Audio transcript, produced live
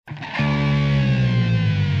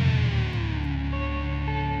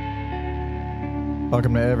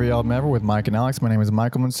Welcome to Every Album Ever with Mike and Alex. My name is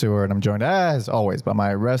Michael Mansour, and I'm joined, as always, by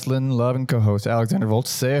my wrestling loving co-host, Alexander Volt.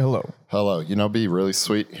 Say hello. Hello. You know, be really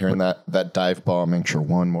sweet hearing that dive bomb intro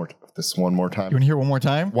one more time. You want to hear one more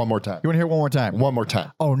time? One more time. You want to hear one more time? One more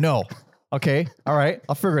time. Oh, no. Okay. All right.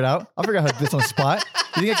 I'll figure it out. I'll figure out how to do this on the spot.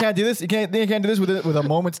 You think I can't do this? You think I can't do this with a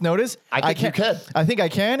moment's notice? I think you can. I think I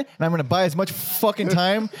can, and I'm going to buy as much fucking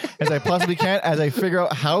time as I possibly can as I figure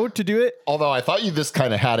out how to do it. Although I thought you just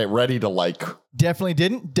kind of had it ready to like. Definitely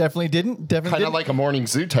didn't. Kind of like a morning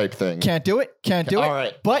zoo type thing. Can't do it. All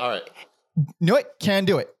right. But all right. know it. Can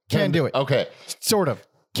do it. Can do it. Okay. Sort of.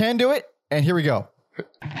 Can do it. And here we go.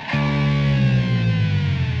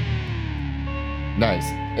 Nice.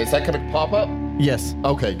 Is that going to pop up? Yes.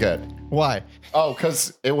 Okay, good. Why? Oh,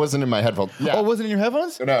 because it wasn't in my headphones. Yeah. Oh, it wasn't in your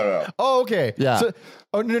headphones? No. Oh, okay. Yeah. So,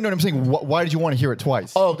 no. I'm saying, why did you want to hear it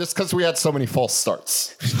twice? Oh, just because we had so many false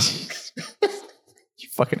starts. You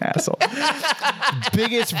fucking asshole.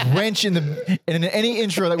 Biggest wrench in any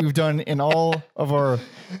intro that we've done in all of our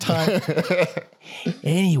time.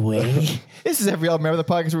 Anyway, this is Every Album Ever, the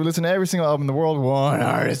podcast where we listen to every single album in the world, one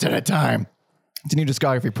artist at a time. It's a new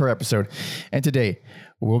discography per episode. And today,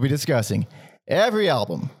 we'll be discussing every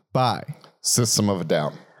album by System of a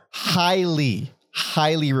Down. highly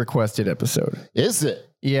requested episode. Is it?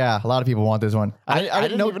 Yeah, a lot of people want this one. I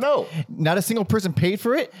didn't even know. Not a single person paid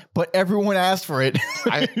for it, but everyone asked for it.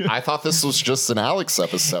 I thought this was just an Alex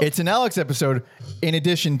episode. It's an Alex episode, in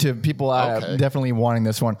addition to people definitely wanting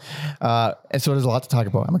this one. And so there's a lot to talk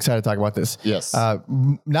about. I'm excited to talk about this. Yes.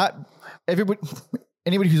 Not everybody.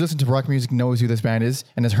 Anybody who's listened to rock music knows who this band is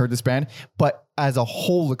and has heard this band, but as a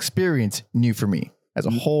whole experience, new for me. As a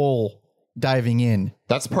whole, diving in.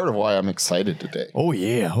 That's part of why I'm excited today. Oh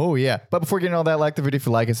yeah. But before getting all that, like the video if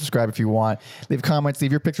you like it, subscribe if you want. Leave comments, leave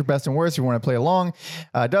your picture best and worst if you want to play along.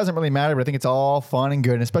 It doesn't really matter, but I think it's all fun and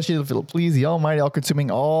good, and especially if it'll please the almighty, all-consuming,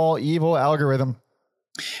 all-evil algorithm,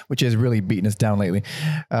 which is really beating us down lately.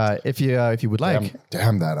 If you would like.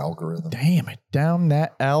 Damn that algorithm. Damn it, down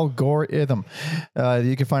that algorithm.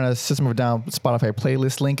 You can find a System of a Down Spotify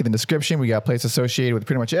playlist link in the description. We got a place associated with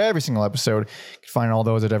pretty much every single episode. You can find all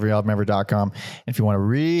those at everyalbumever.com. And if you want to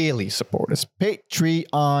really support us,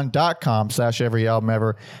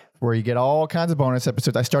 patreon.com/everyalbumever, where you get all kinds of bonus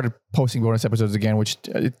episodes. I started posting bonus episodes again, which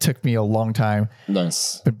it took me a long time.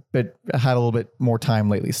 Nice. But I had a little bit more time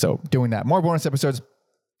lately. So doing that. More bonus episodes.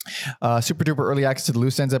 Super duper early access to the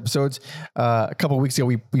Loose Ends episodes. A couple of weeks ago,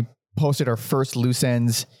 we posted our first Loose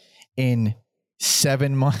Ends in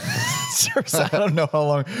 7 months. I don't know how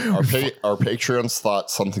long. Our Patreons thought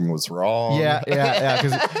something was wrong. Yeah.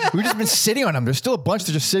 Because we've just been sitting on them. There's still a bunch that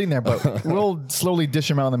are just sitting there, but we'll slowly dish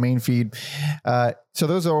them out on the main feed. So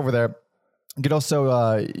those are over there. You could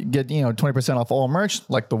also get 20% off all merch,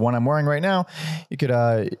 like the one I'm wearing right now. You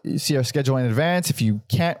could see our schedule in advance if you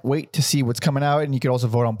can't wait to see what's coming out, and you could also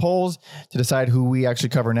vote on polls to decide who we actually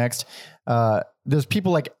cover next. There's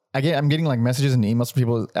people like I'm getting like messages and emails from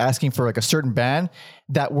people asking for like a certain band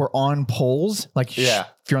that were on polls. Like, if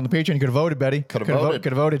you're on the Patreon, you could have voted, Betty. Could have voted.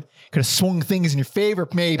 Could have swung things in your favor,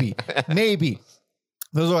 maybe.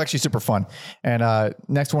 Those are actually super fun. And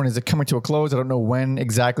next one is coming to a close. I don't know when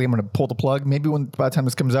exactly I'm going to pull the plug. Maybe by the time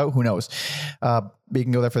this comes out, who knows? But you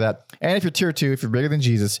can go there for that. And if you're tier 2, if you're bigger than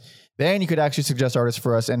Jesus, then you could actually suggest artists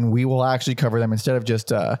for us, and we will actually cover them instead of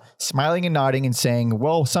just smiling and nodding and saying,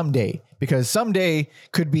 well, someday. Because someday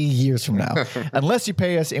could be years from now. Unless you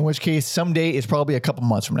pay us, in which case someday is probably a couple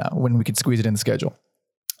months from now when we can squeeze it in the schedule.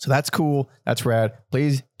 So that's cool. That's rad.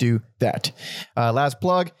 Please do that. Last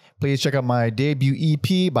plug. Please check out my debut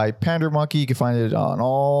EP by Pander Monkey. You can find it on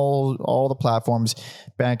all the platforms: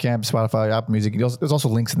 Bandcamp, Spotify, Apple Music. There's also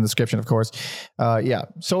links in the description, of course.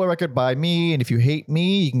 Solo record by me. And if you hate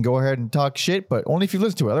me, you can go ahead and talk shit, but only if you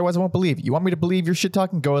listen to it. Otherwise, I won't believe you. You want me to believe your shit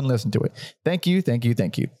talking? Go ahead and listen to it. Thank you.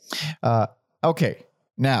 Okay.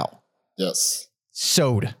 Now. Yes.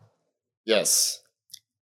 Sode. Yes.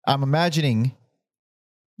 I'm imagining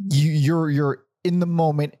you're in the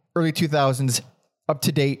moment, early 2000s, up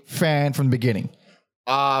to date fan from the beginning.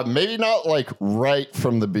 Maybe not like right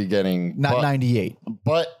from the beginning. Not 98.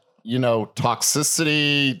 But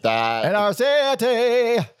Toxicity, that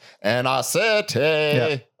NRCity.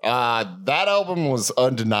 That album was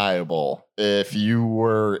undeniable. If you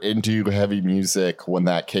were into heavy music when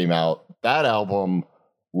that came out, that album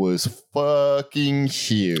was fucking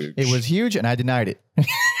huge. It was huge, and I denied it.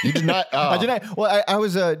 You did not? I denied. Well, I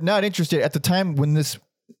was not interested at the time when this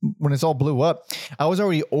all blew up. I was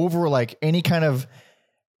already over like any kind of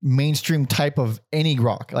mainstream type of any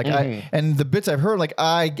rock. Like and the bits I've heard, like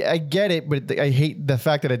I get it, but I hate the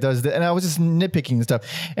fact that it does that. And I was just nitpicking and stuff,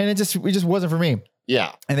 and it just wasn't for me.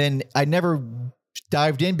 Yeah. And then I never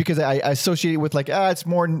dived in because I associate it with like, it's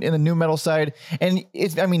more in the new metal side. And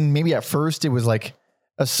maybe at first it was like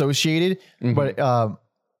associated, but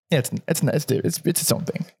it's its own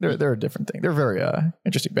thing. They're a different thing. They're a very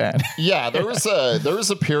interesting band. Yeah, there was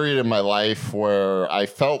a period in my life where I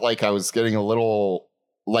felt like I was getting a little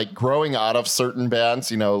like growing out of certain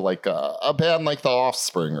bands, like a band like The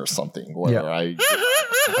Offspring or something, where I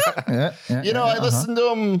listened to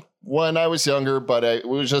them when I was younger, but it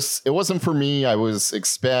wasn't for me. I was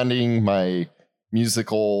expanding my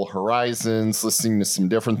musical horizons, listening to some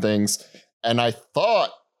different things, and I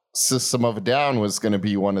thought System of a Down was going to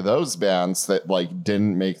be one of those bands that like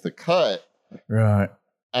didn't make the cut, right?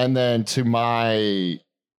 And then to my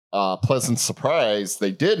pleasant surprise,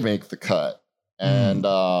 they did make the cut. And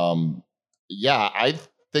I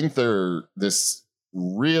think they're this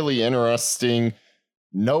really interesting.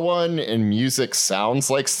 No one in music sounds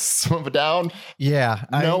like System of a Down. Yeah.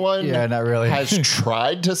 No one not really. has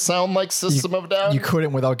tried to sound like System of a Down. You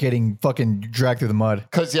couldn't without getting fucking dragged through the mud.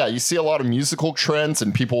 Because, you see a lot of musical trends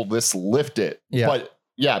and people just lift it. Yeah. But,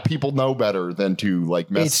 people know better than to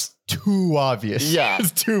like mess. It's too obvious. Yeah.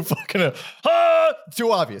 It's too fucking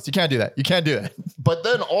too obvious. You can't do that. You can't do that. But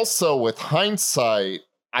then also with hindsight,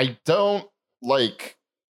 I don't like.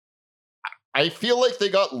 I feel like they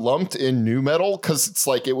got lumped in new metal because it's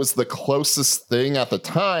like it was the closest thing at the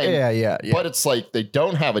time. Yeah. But it's like they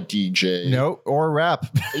don't have a DJ. No, or rap.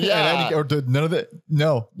 Yeah. None of it.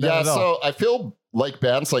 No. Yeah. So I feel like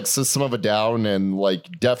bands like System of a Down and like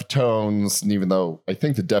Deftones, and even though I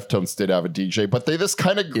think the Deftones did have a DJ, but they just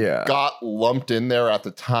kind of got lumped in there at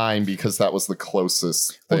the time because that was the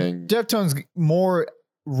closest thing. Well, Deftones, more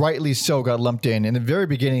rightly so, got lumped in. In the very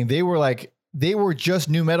beginning, they were just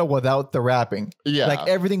new metal without the rapping. Yeah. Like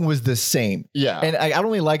everything was the same. Yeah. And I don't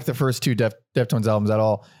really like the first two Deftones albums at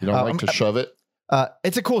all. You don't like to shove it?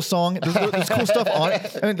 It's a cool song. There's cool stuff on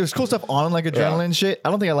it. There's cool stuff on like Adrenaline shit. I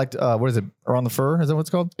don't think I liked, what is it? Around the Fur? Is that what it's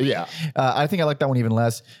called? Yeah. I think I like that one even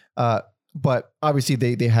less. But obviously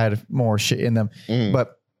they had more shit in them.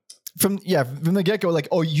 But from the get go, like,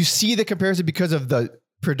 you see the comparison because of the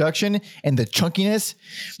production and the chunkiness.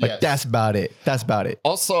 Like that's about it.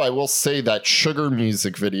 Also, I will say that Sugar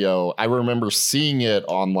music video, I remember seeing it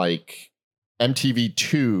on like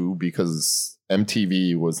MTV2 because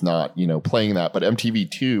MTV was not, playing that, but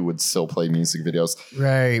MTV2 would still play music videos.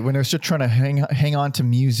 Right. When they're still trying to hang on to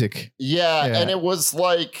music. Yeah. And it was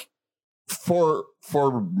like, for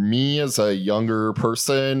me as a younger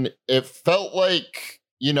person, it felt like,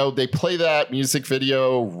 they play that music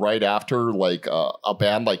video right after like a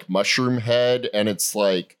band like Mushroom Head. And it's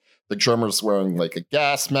like the drummer's wearing like a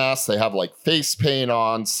gas mask. They have like face paint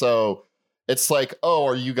on. So it's like,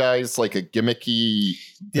 are you guys like a gimmicky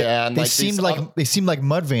band? They seemed like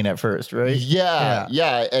Mudvayne at first, right? Yeah.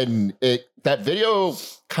 And that video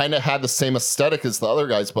kind of had the same aesthetic as the other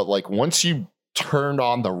guys, but like once you turned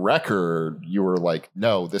on the record, you were like,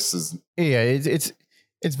 no, this is it's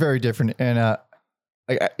very different. And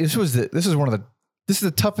this is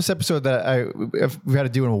the toughest episode that we've had to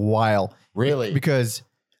do in a while. Really? Because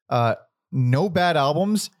no bad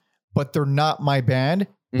albums, but they're not my band.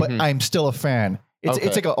 But I'm still a fan.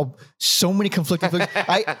 It's like so many conflicting feelings.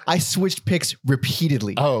 I switched picks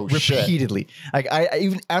repeatedly. Repeatedly. Like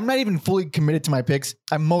I'm not even fully committed to my picks.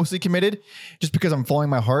 I'm mostly committed just because I'm following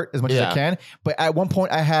my heart as much as I can. But at one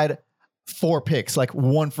point I had 4 picks, like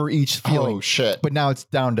one for each feeling. Oh shit. But now it's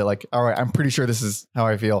down to like, all right, I'm pretty sure this is how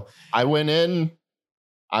I feel. I went in,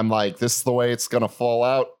 I'm like, this is the way it's gonna fall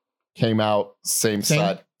out. Came out same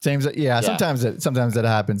side. Sometimes that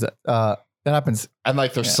happens. That happens. And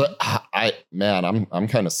like there's I'm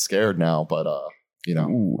kind of scared now, but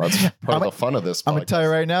that's part of the fun of this podcast. I'm gonna tell you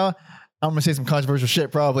right now, I'm gonna say some controversial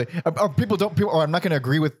shit probably. Or I'm not gonna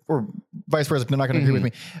agree with, or vice versa, if they're not gonna agree with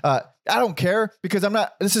me. I don't care because it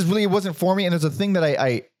wasn't for me. And there's a thing that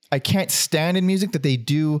I can't stand in music that they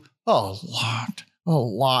do a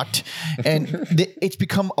lot. And it's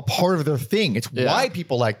become a part of their thing. It's why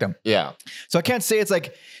people like them. Yeah. So I can't say it's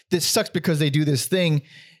like, this sucks because they do this thing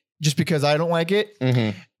just because I don't like it.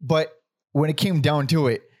 But when it came down to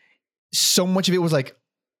it, so much of it was like,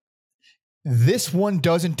 this one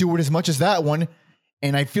doesn't do it as much as that one.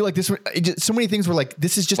 And I feel like this one, so many things were like,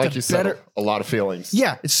 this is just like a better, a lot of feelings.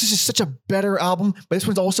 Yeah. It's just such a better album, but this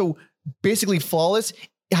one's also basically flawless,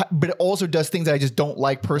 but it also does things that I just don't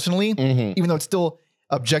like personally, even though it's still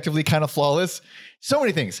objectively kind of flawless. So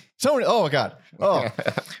many things. Oh my God.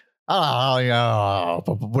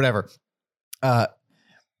 Whatever.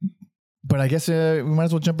 But I guess we might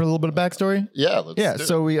as well jump into a little bit of backstory. Yeah. Let's do it.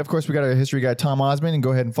 So we got our history guy, Tom Osmond, and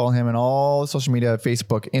go ahead and follow him on all social media,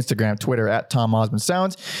 Facebook, Instagram, Twitter, at Tom Osmond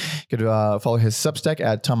Sounds. You could follow his Substack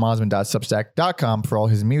at tomosmond.substack.com for all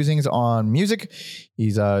his musings on music.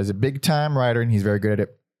 He's a big time writer and he's very good at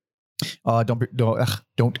it.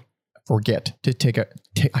 Don't forget to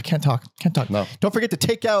I can't talk. No. Don't forget to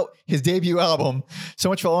take out his debut album, So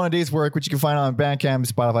Much for All in a Day's Work, which you can find on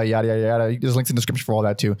Bandcamp, Spotify, yada, yada, yada. There's links in the description for all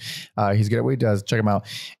that too. He's good at what he does. Check him out.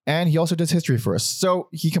 And he also does history for us. So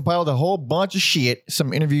he compiled a whole bunch of shit,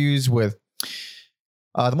 some interviews with,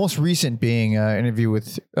 the most recent being an interview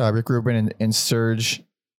with Rick Rubin and Serge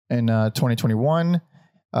in 2021,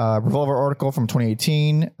 Revolver article from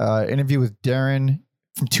 2018, interview with Darren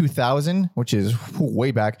from 2000, which is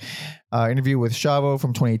way back. Interview with Shavo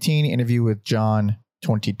from 2018. Interview with John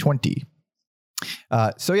 2020.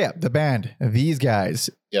 So yeah, the band, these guys.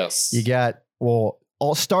 Yes. You got, all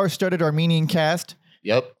star-studded Armenian cast.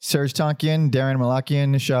 Yep. Serge Tankian, Darren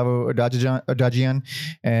Malakian, Shavo Adagian,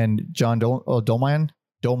 and John Dolmayan.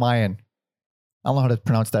 I don't know how to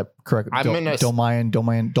pronounce that correctly.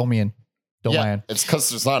 Dolmayan. Yeah, it's because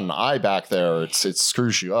there's not an I back there. It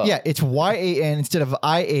screws you up. Yeah, it's YAN instead of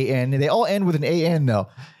IAN. They all end with an AN though.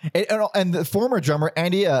 And the former drummer,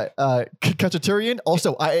 Andy Kachaturian,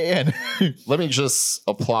 also IAN. Let me just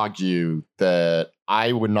applaud you that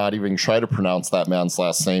I would not even try to pronounce that man's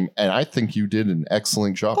last name, and I think you did an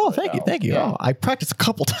excellent job. Oh, thank you. Yeah. Oh, I practiced a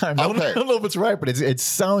couple times. Okay. I don't know if it's right, but it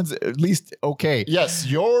sounds at least okay. Yes,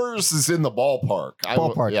 yours is in the ballpark.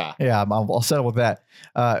 Yeah, I'll settle with that.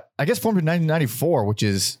 I guess formed in 1994, which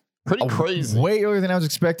is pretty crazy. Way earlier than I was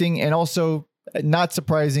expecting, and also not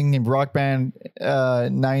surprising. In rock band,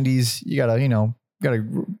 90s, you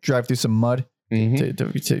gotta drive through some mud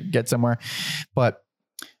to get somewhere. But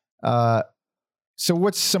so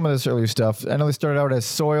what's some of this earlier stuff? I know they started out as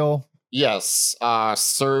Soil. Yes,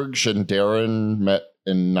 Serge and Darren met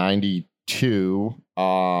in 92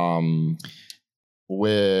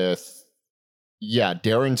 with. Yeah,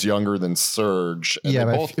 Darren's younger than Serge. And yeah,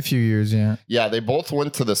 by a few years, yeah. Yeah, they both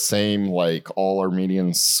went to the same, all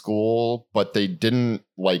Armenian school, but they didn't,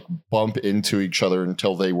 bump into each other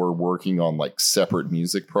until they were working on, separate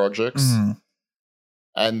music projects. Mm-hmm.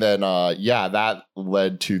 And then, that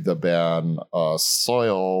led to the band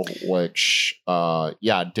Soil, which,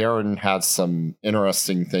 Darren had some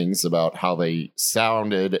interesting things about how they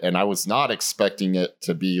sounded, and I was not expecting it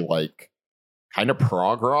to be, kind of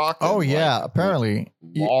prog rock. Oh, yeah, apparently.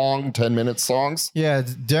 Long 10-minute songs. Yeah,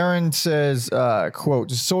 Darren says, quote,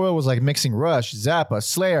 Soil was like mixing Rush, Zappa,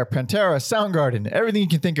 Slayer, Pantera, Soundgarden, everything you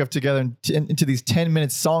can think of together into these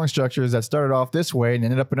 10-minute song structures that started off this way and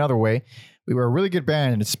ended up another way. We were a really good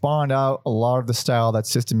band, and it spawned out a lot of the style that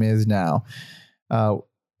System is now. And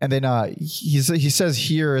then he says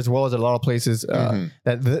here, as well as a lot of places, that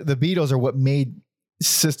the Beatles are what made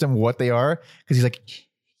System what they are, because he's like,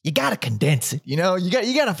 you gotta condense it, you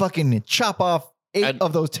gotta fucking chop off 8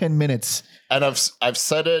 of those 10 minutes. And I've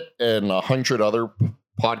said it in 100 other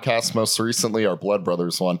podcasts, most recently our Blood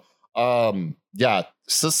Brothers one.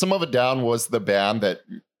 System of a Down was the band that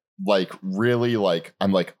really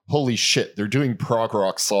I'm holy shit, they're doing prog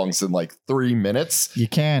rock songs in 3 minutes. You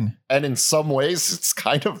can. And in some ways it's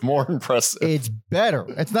kind of more impressive. It's better.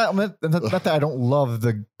 It's not that I don't love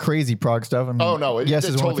the crazy prog stuff. I mean, oh no, yes,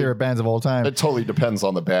 it's one of my favorite bands of all time. It totally depends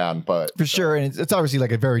on the band, but for sure. And it's obviously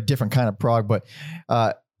a very different kind of prog, but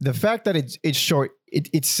the fact that it's short,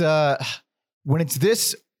 it's when it's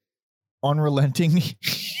this unrelenting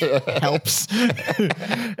helps.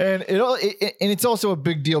 And it's also a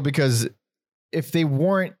big deal because if they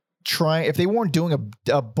weren't doing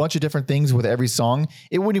a bunch of different things with every song,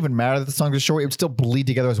 it wouldn't even matter that the songs are short. It would still bleed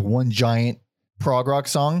together as one giant prog rock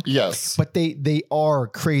song. Yes. But they are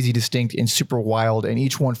crazy distinct and super wild, and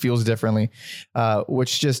each one feels differently,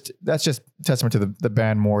 which that's just testament to the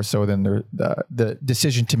band more so than the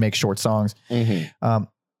decision to make short songs. But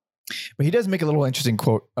he does make a little interesting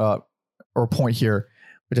quote or point here,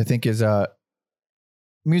 which I think is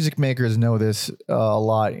music makers know this a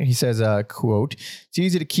lot. He says, quote, it's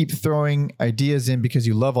easy to keep throwing ideas in because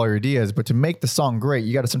you love all your ideas, but to make the song great,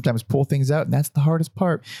 you got to sometimes pull things out, and that's the hardest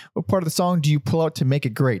part. What part of the song do you pull out to make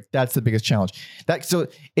it great? That's the biggest challenge. So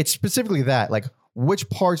it's specifically that, which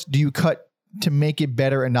parts do you cut to make it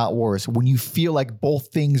better and not worse when you feel like both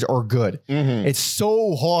things are good? It's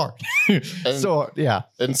so hard. So yeah,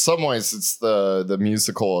 in some ways it's the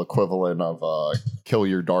musical equivalent of Kill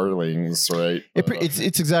Your Darlings, right?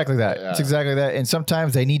 It's exactly that. Yeah. It's exactly that. And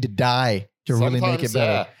sometimes they need to die to really make it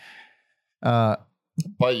better.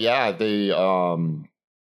 But yeah, they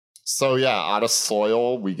So yeah, out of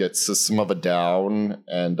Soil, we get System of a Down,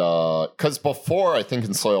 and because before I think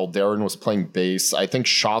in Soil, Darren was playing bass. I think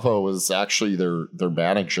Shavo was actually their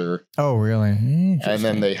manager, Oh, really? and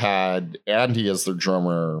then they had Andy as their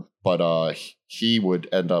drummer, but he would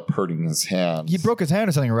end up hurting his hand. He broke his hand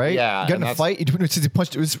or something, right? Yeah, Got in a fight. He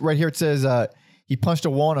punched. It was right here. It says he punched a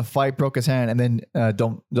wall in a fight, broke his hand, and then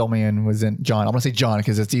Dolmayan was in John. I'm gonna say John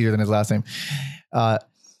because it's easier than his last name,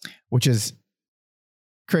 which is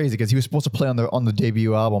crazy because he was supposed to play on the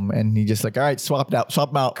debut album, and he just like, all right, swap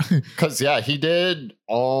them out. Because yeah, he did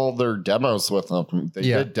all their demos with them. They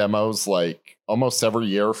did demos like almost every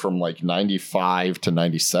year from like 95 to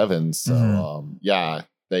 97. So yeah,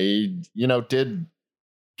 they did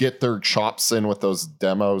get their chops in with those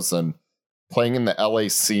demos and playing in the LA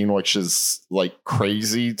scene, which is like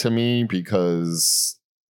crazy to me because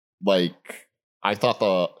like I thought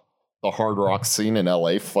the hard rock scene in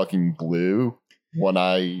LA fucking blew when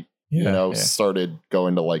I started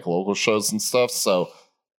going to like local shows and stuff. So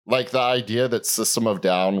like the idea that System of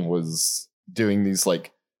Down was doing these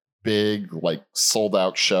like big like sold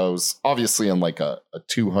out shows, obviously in like a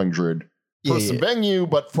 200 person venue,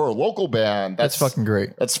 but for a local band, that's fucking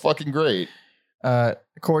great. That's fucking great.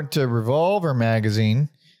 According to Revolver magazine,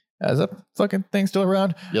 is that fucking thing still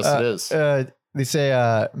around? Yes, it is. They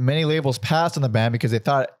say many labels passed on the band because they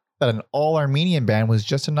thought that an all Armenian band was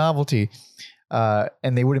just a novelty.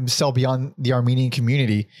 And they wouldn't sell beyond the Armenian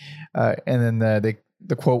community. And then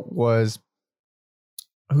the quote was,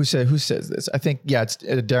 who says this? I think, it's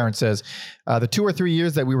Darren says, the 2 or 3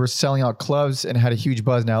 years that we were selling out clubs and had a huge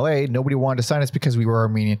buzz in LA, nobody wanted to sign us because we were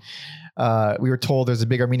Armenian. We were told there's a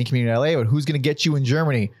big Armenian community in LA, but who's going to get you in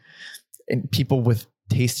Germany? And people with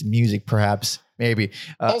taste in music, perhaps, maybe.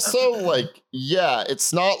 Also, like, yeah,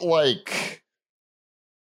 it's not like...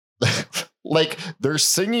 like they're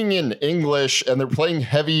singing in English and they're playing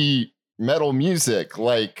heavy metal music.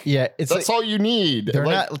 Like, that's like, all you need. They're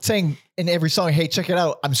like, not saying in every song, "Hey, check it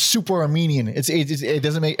out, I'm super Armenian." It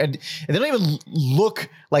doesn't make, and they don't even look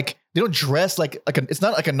like, they don't dress like it's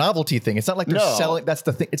not like a novelty thing. It's not like they're selling. That's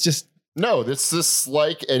the thing. It's just no. It's just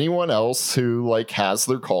like anyone else who like has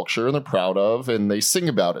their culture and they're proud of, and they sing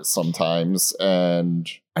about it sometimes. And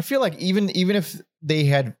I feel like even if they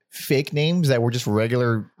had fake names that were just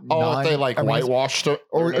regular, they like whitewashed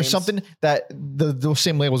or something, that those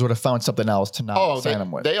same labels would have found something else to not sign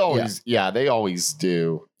them with. They always, they always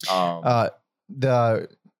do. Also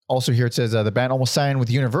here it says the band almost signed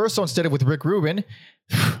with Universal instead of with Rick Rubin.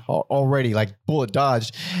 Already like bullet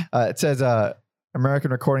dodged. It says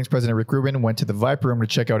American Recordings president Rick Rubin went to the Viper Room to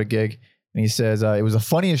check out a gig. And he says, it was the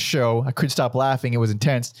funniest show. I couldn't stop laughing. It was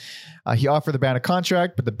intense. He offered the band a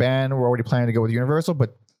contract, but the band were already planning to go with Universal.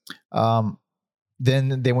 But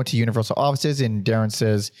then they went to Universal offices, and Darren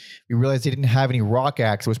says, we realized they didn't have any rock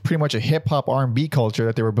acts. It was pretty much a hip-hop R&B culture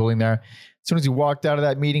that they were building there. As soon as he walked out of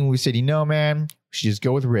that meeting, we said, man, we should just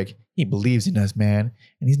go with Rick. He believes in us, man.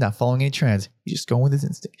 And he's not following any trends. He's just going with his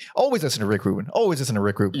instinct. Always listen to Rick Rubin.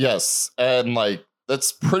 Yes. And like,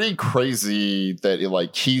 that's pretty crazy that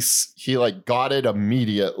he got it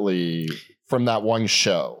immediately from that one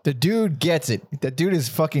show. The dude gets it. That dude is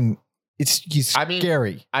fucking. He's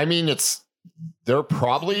scary. They're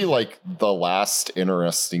probably like the last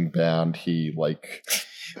interesting band he like.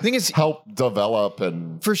 The thing is, helped develop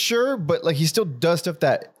and for sure, but like he still does stuff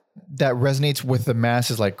that resonates with the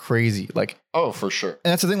masses like crazy. Like, oh, for sure.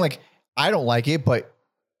 And that's the thing. Like, I don't like it, but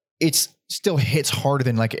it's still hits harder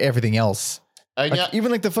than like everything else. Like,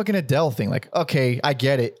 even like the fucking Adele thing, like, okay, I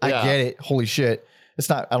get it. Holy shit. It's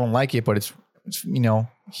not, I don't like it, but it's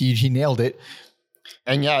he nailed it.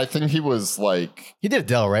 And yeah, I think he was like, he did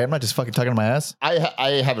Adele, right? I'm not just fucking talking to my ass.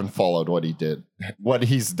 I haven't followed what he did, what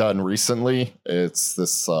he's done recently. It's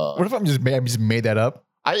this, what if I just made that up?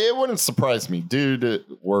 It wouldn't surprise me. Dude, it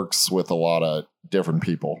works with a lot of different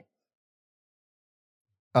people.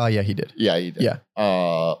 Yeah, he did. Yeah, he did. Yeah.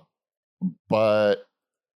 But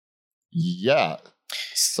yeah.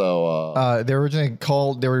 So they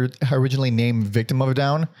were originally named "Victim of a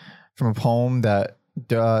Down" from a poem that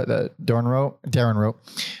Darren wrote.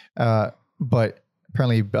 But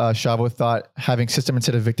apparently Shavo thought having "System"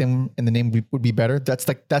 instead of "Victim" in the name would be better. That's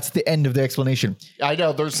the end of the explanation. I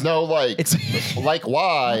know there's no like, it's like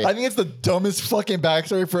why. I think it's the dumbest fucking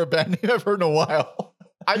backstory for a band name I've heard in a while.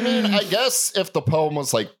 I mean, I guess if the poem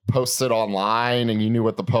was like posted online and you knew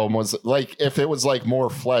what the poem was, like if it was like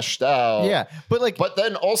more fleshed out. Yeah, but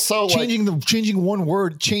then also changing one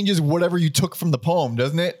word changes whatever you took from the poem,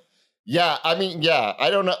 doesn't it? Yeah, I mean, yeah,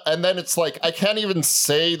 I don't know. And then it's like I can't even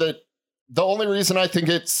say that the only reason I think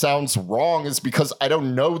it sounds wrong is because I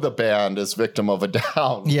don't know the band as Victim of a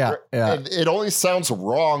Down. Yeah. And it only sounds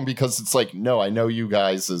wrong because it's like, no, I know you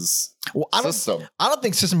guys as System. I don't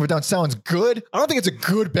think System of a Down sounds good. I don't think it's a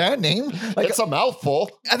good band name. Like, it's a mouthful.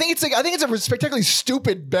 I think it's a spectacularly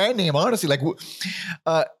stupid band name, honestly. Like,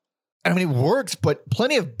 I mean, it works, but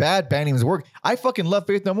plenty of bad band names work. I fucking love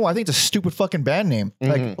Faith No More. I think it's a stupid fucking band name.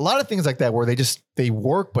 Like a lot of things like that where they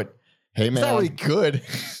work, but hey it's man, not really good.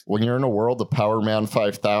 when you're in a world of Power Man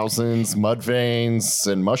 5000s,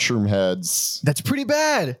 Mudvaynes, and Mushroom Heads, That's pretty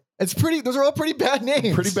bad. Those are all pretty bad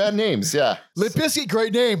names. pretty bad names. Yeah, Limp Bizkit,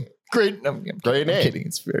 great name. Great name. Great name. I'm kidding.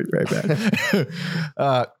 It's very, very bad.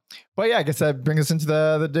 But yeah, I guess that brings us into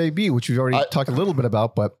the debut, which we've already talked a little bit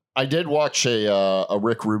about, but I did watch a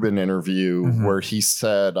Rick Rubin interview where he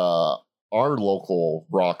said our local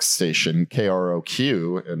rock station,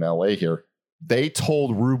 KROQ in LA here, they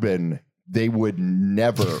told Rubin they would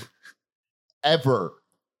never, ever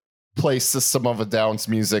play System of a Down's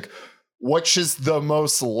music, which is the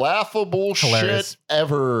most laughable Hilarious. shit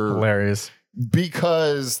ever. hilarious.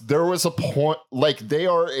 Because there was a point, like they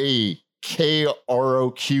are a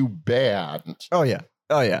KROQ band. Oh yeah.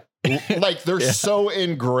 Like they're so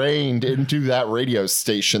ingrained into that radio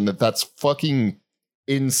station that's fucking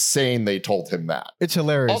insane. They told him that. It's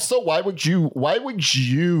hilarious. Also, why would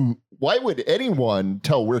anyone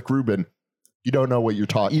tell Rick Rubin you don't know what you're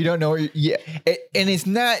talking? You don't know. Yeah. And it's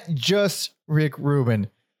not just Rick Rubin.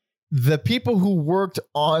 The people who worked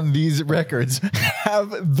on these records have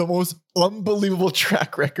the most unbelievable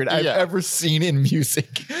track record I've ever seen in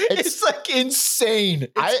music. It's like insane.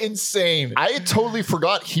 It's insane. I totally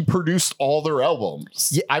forgot he produced all their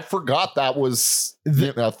albums. Yeah. I forgot that was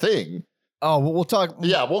a thing. Oh, we'll talk.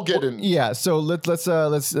 Yeah, we'll get in. Yeah, so let's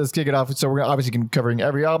kick it off. So we're obviously covering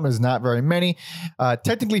every album. There's not very many.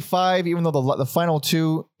 Technically 5, even though the final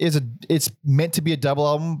 2 it's meant to be a double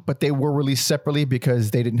album, but they were released separately because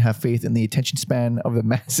they didn't have faith in the attention span of the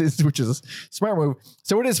masses, which is a smart move.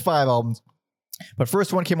 So it is 5 albums. But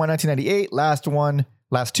first one came out in 1998.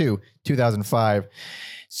 Last two, 2005.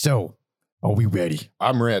 So are we ready?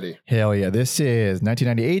 I'm ready. Hell yeah! This is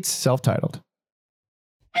 1998's self-titled.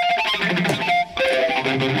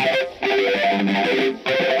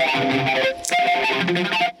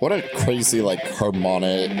 What a crazy like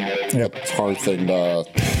harmonic guitar thing to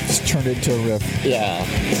Just turned it into a riff. yeah.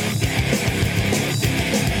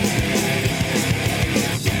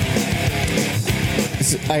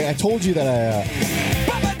 I told you that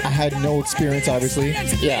I had no experience, obviously.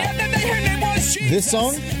 Yeah. This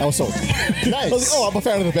song, I was sold. Nice. I was like, oh, I'm a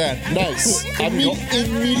fan of the band. Nice.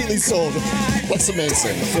 Immediately sold. That's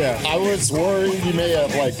amazing. Yeah. I was worried you may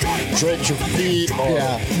have like dragged your feet or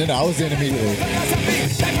Yeah. No, I was in immediately.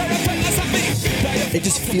 It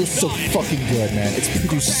just feels so fucking good, man. It's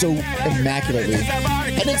produced so immaculately.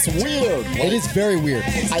 and it's weird. Like, It is very weird.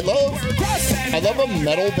 I love a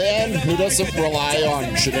metal band who doesn't rely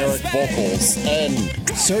on generic vocals. And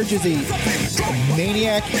Serge is a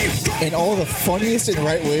maniac in all the funniest and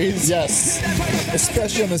right ways. yes,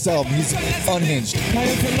 Especially on this album. He's unhinged.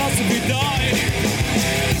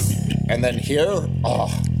 and then here, oh,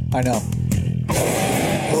 I know.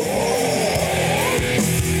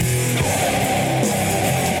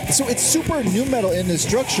 So it's super new metal in the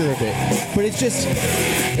structure of it, but it's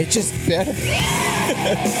just better.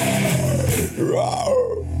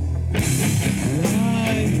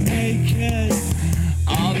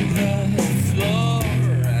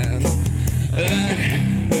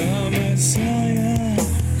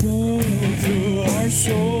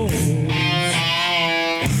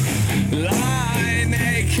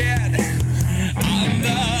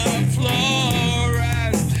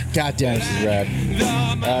 God damn, this is rad.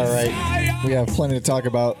 All right, we have plenty to talk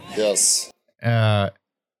about. yes.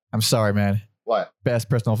 I'm sorry, man. What? Best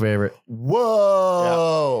personal favorite.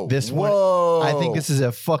 Whoa. This one, I think this is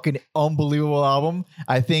a fucking unbelievable album.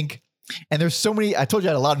 I think, and there's so many. I told you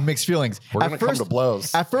I had a lot of mixed feelings. We're gonna come to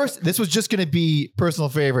blows. At first, this was just gonna be personal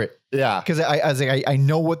favorite Yeah. because I was like, I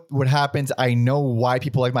know what happens. I know why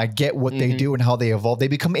people like them. I get what they do and how they evolve. They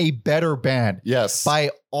become a better band. Yes.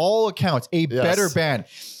 By all accounts, a better band.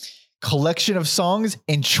 Collection of songs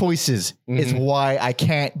and choices is why I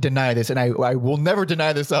can't deny this, and I will never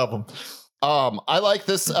deny this album. I like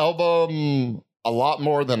this album a lot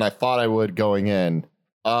more than I thought I would going in.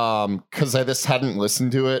 Because I just hadn't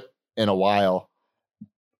listened to it in a while.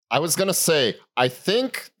 I was gonna say, I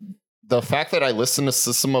think the fact that I listened to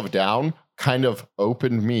System of a Down kind of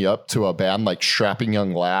opened me up to a band like Strapping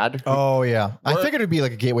Young Lad. Oh yeah, I figured it'd be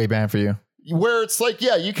like a gateway band for you. Where it's like,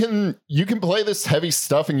 yeah, you can play this heavy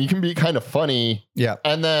stuff and you can be kind of funny. Yeah.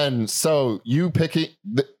 And then so you pick it,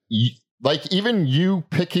 like even you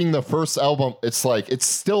picking the first album, it's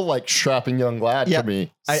still like Strapping Young Lad to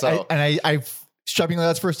me. So. I Strapping Young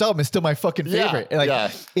Lad's first album is still my fucking favorite.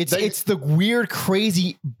 It's the weird,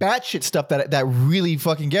 crazy, batshit stuff that really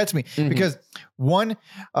fucking gets me because one,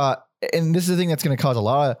 and this is the thing that's going to cause a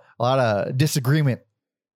lot of disagreement.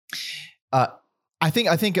 I think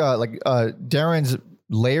Darren's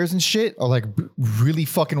layers and shit are like really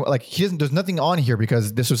fucking like there's nothing on here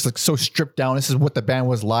because this was like so stripped down. This is what the band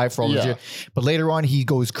was live for all this year. But later on he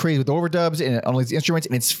goes crazy with overdubs and on all these instruments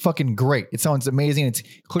and it's fucking great. It sounds amazing. It's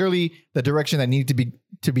clearly the direction that needed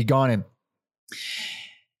to be gone in.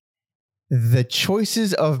 The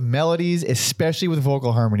choices of melodies, especially with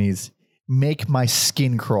vocal harmonies, make my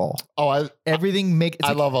skin crawl. Everything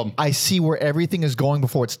I love them. I see where everything is going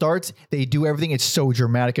before it starts. They do everything. It's so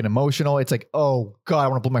dramatic and emotional. It's like, oh God, I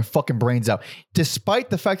want to blow my fucking brains out.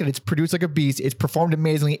 Despite the fact that it's produced like a beast, it's performed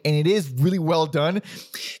amazingly, and it is really well done.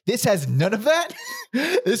 This has none of that.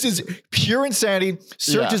 This is pure insanity.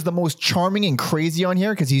 Serj is the most charming and crazy on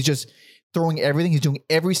here because he's just throwing everything. He's doing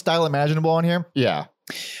every style imaginable on here. Yeah.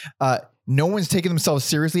 No one's taking themselves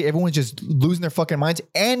seriously. Everyone's just losing their fucking minds.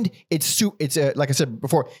 And it's like I said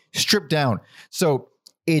before, stripped down. So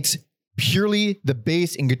it's purely the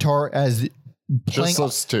bass and guitar as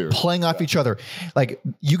playing off each other. Like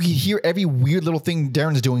you can hear every weird little thing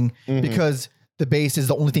Darren's doing because the bass is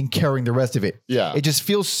the only thing carrying the rest of it. Yeah. It just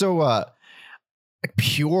feels so like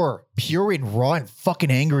pure and raw and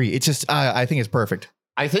fucking angry. It's just, I think it's perfect.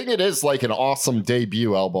 I think it is like an awesome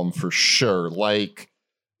debut album for sure. Like,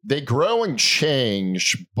 they grow and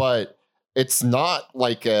change, but it's not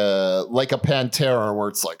like a Pantera where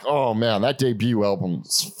it's like, oh man, that debut album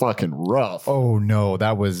is fucking rough. Oh no,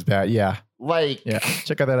 that was bad. Yeah.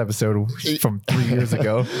 Check out that episode from 3 years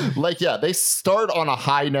ago. They start on a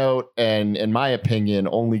high note and in my opinion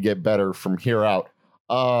only get better from here out.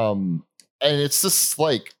 And it's just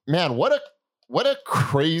like, man, what a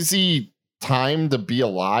crazy time to be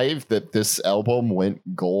alive that this album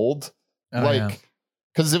went gold.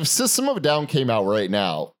 Because if System of a Down came out right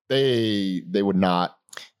now, they would not.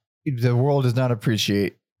 The world does not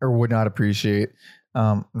appreciate or would not appreciate.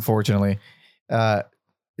 Unfortunately,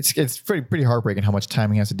 it's pretty heartbreaking how much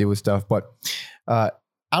timing has to do with stuff. But I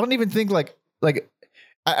don't even think I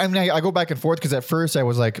mean I go back and forth because at first I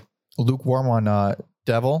was like lukewarm on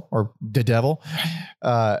Devil or The Devil.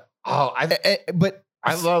 But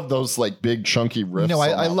I love those like big chunky riffs. No,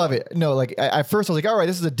 I love it. No, like at first I was like, all right,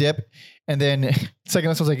 this is a dip. And then second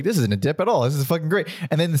listen, I was like, this isn't a dip at all. This is fucking great.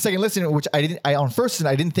 And then the second listen, which on first listen,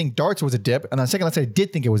 I didn't think Darts was a dip. And on second listen, I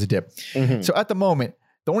did think it was a dip. So at the moment,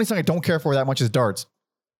 the only song I don't care for that much is Darts.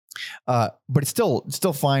 But it's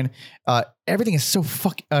still fine. Everything is so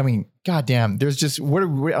goddamn. There's just, I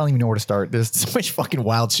don't even know where to start. There's so much fucking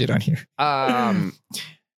wild shit on here.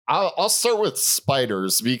 I'll start with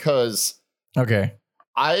Spiders because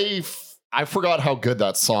I forgot how good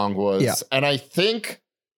that song was. Yeah. And I think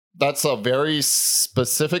that's a very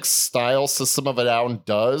specific style System of a Down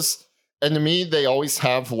does. And to me, they always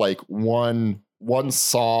have like one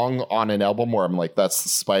song on an album where I'm like, that's the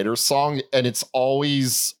Spiders song. And it's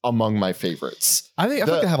always among my favorites. I think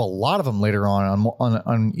they have a lot of them later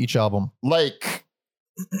on each album.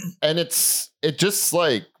 And it just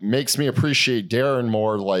like makes me appreciate Darren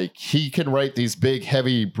more. Like he can write these big,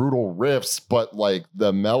 heavy, brutal riffs, but like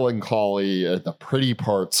the melancholy, the pretty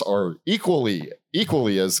parts are equally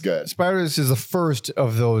as good. Spiders is the first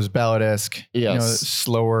of those ballad-esque,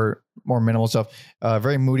 slower, more minimal stuff.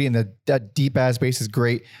 Very moody, and that deep ass bass is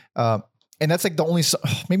great. And that's like the only,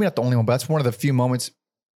 maybe not the only one, but that's one of the few moments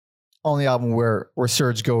on the album where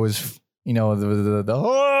Serj goes, he goes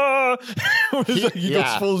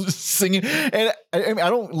full singing, and I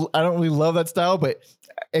don't really love that style, but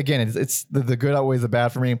again, it's the good outweighs the bad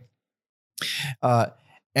for me.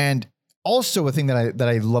 And also a thing that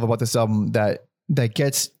I love about this album that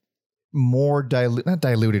gets more not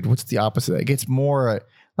diluted. What's the opposite? It gets more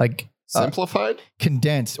simplified,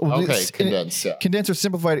 condensed. Condensed, yeah. Condensed or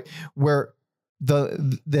simplified, where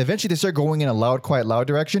the eventually they start going in a loud, quiet, loud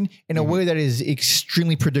direction in a way that is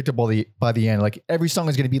extremely predictable by the end. Like every song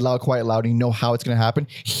is going to be loud, quiet, loud, and you know how it's going to happen.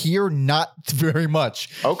 Here, not very much.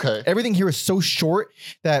 Okay. Everything here is so short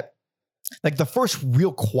that like the first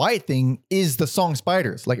real quiet thing is the song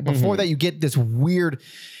Spiders. Like before that, you get this weird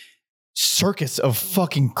circus of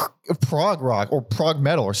fucking prog rock or prog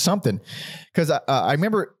metal or something. Because I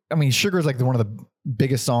remember, Sugar is like one of the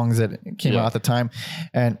biggest songs that came out at the time,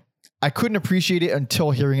 and I couldn't appreciate it until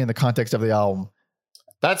hearing it in the context of the album.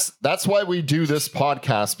 That's why we do this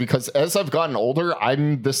podcast, because as I've gotten older,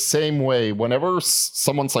 I'm the same way. Whenever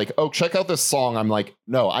someone's like, oh, check out this song, I'm like,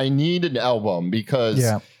 no, I need an album, because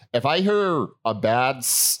if I hear a bad,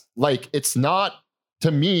 like, it's not,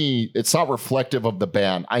 to me, it's not reflective of the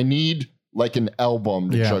band. I need like an album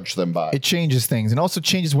to judge them by. It changes things and also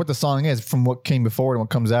changes what the song is from what came before and what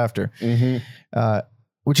comes after. That's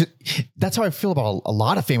how I feel about a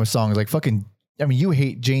lot of famous songs. Like fucking, I mean, you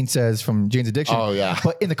hate Jane Says from Jane's Addiction. Oh yeah.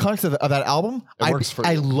 But in the context of that album, I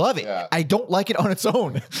love it. Yeah. I don't like it on its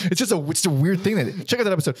own. It's just a weird thing that, check out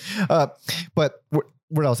that episode. But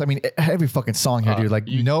what else? I mean, every fucking song here, dude, like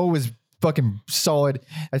No is fucking solid.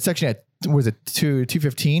 That section at, was it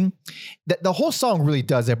 215? The whole song really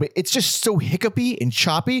does that, but it's just so hiccupy and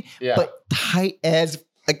choppy, but tight as,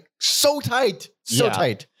 like, so tight.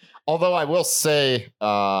 Tight. Although I will say,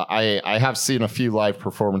 I have seen a few live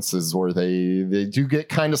performances where they do get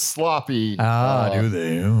kind of sloppy. Do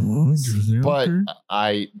they? But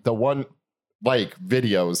the one, like,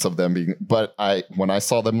 videos of them being, but when I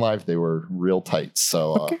saw them live, they were real tight.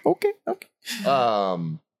 So okay.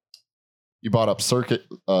 You brought up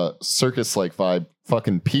circus-like vibe.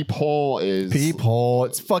 Fucking Peephole is... Peephole.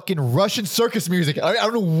 It's fucking Russian circus music. I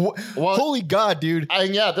don't know. Holy God, dude.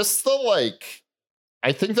 This is the, like...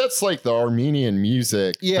 I think that's, like, the Armenian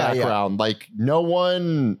music background. Yeah. Like, no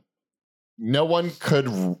one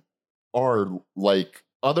could... Or, like,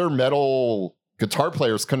 other metal guitar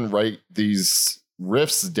players couldn't write these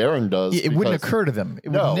riffs Darren does. It wouldn't occur to them.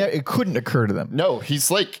 It couldn't occur to them. No,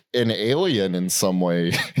 he's like an alien in some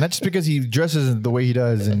way. Not just because he dresses the way he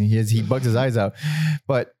does and he bugs his eyes out,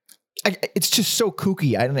 but it's just so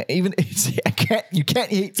kooky. You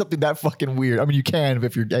can't hate something that fucking weird. I mean, you can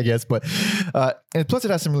if you're, I guess, but and plus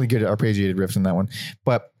it has some really good arpeggiated riffs in that one.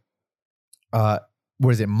 But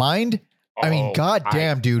what is it? Mind? I mean,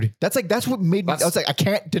 goddamn, dude. That's what made me. I was like, I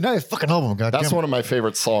can't deny this fucking album. God, that's one of my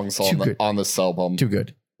favorite songs on this album. Too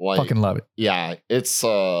good. Like, fucking love it. Yeah, it's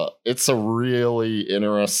a really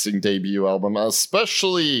interesting debut album,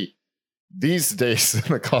 especially these days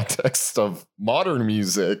in the context of modern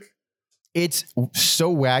music. It's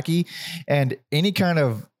so wacky, and any kind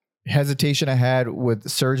of hesitation I had with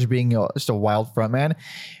Serge being just a wild frontman,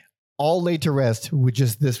 all laid to rest with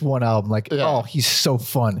just this one album. Like, oh, he's so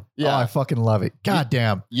fun. Yeah, I fucking love it. God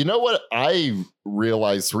damn. You know what I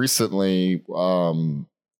realized recently,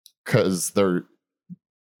 because they're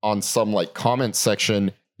on some like comment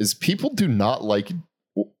section, is people do not like,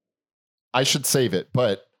 I should save it,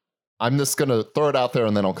 but I'm just going to throw it out there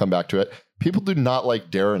and then I'll come back to it. People do not like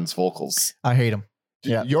Darren's vocals. I hate him.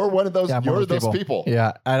 Yeah. You're one of those. You're those people.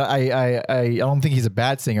 Yeah, I don't think he's a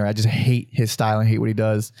bad singer. I just hate his style and hate what he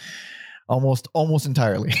does. Almost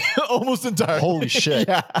entirely. Almost entirely. Holy shit!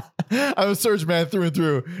 Yeah, I'm a Serge man through and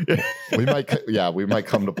through. we might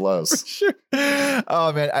come to blows. Sure.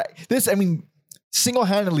 Oh man,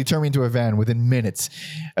 single-handedly turned me into a van within minutes,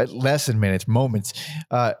 less than minutes, moments.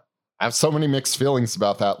 I have so many mixed feelings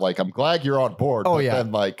about that. Like, I'm glad you're on board. Oh but yeah.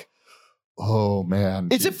 Then, like, oh man,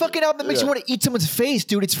 it's a fucking album that makes you want to eat someone's face,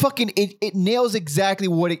 dude. It's fucking it nails exactly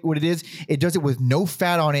what it is. It does it with no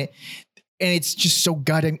fat on it, and it's just so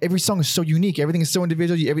goddamn. Every song is so unique. Everything is so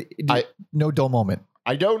individual. No dull moment.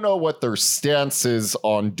 I don't know what their stance is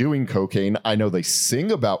on doing cocaine. I know they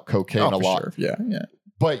sing about cocaine a lot. Sure. Yeah.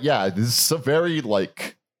 But yeah, this is a very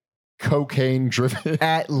like cocaine driven.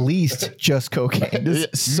 At least just cocaine. There's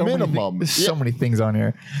so minimum. So many things on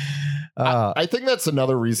here. I think that's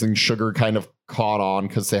another reason Sugar kind of caught on,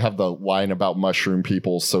 because they have the line about mushroom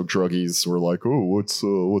people. So druggies were like, "Oh, what's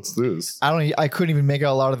this?" I couldn't even make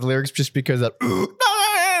out a lot of the lyrics just because that.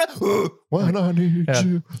 When I need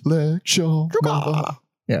you, let your mother.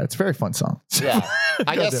 Yeah, it's a very fun song. Yeah,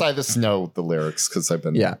 I guess I just know the lyrics because I've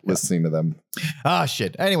been listening to them. Ah,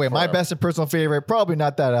 shit. Anyway, my best and personal favorite, probably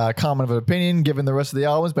not that common of an opinion given the rest of the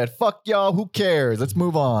albums, but fuck y'all, who cares? Let's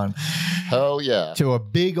move on. Hell yeah. To a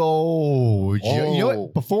big old... You know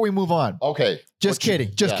what? Before we move on. Okay. Just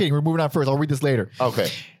kidding. We're moving on first. I'll read this later. Okay.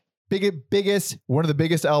 One of the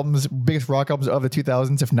biggest rock albums of the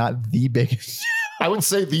 2000s, if not the biggest. I would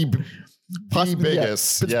say the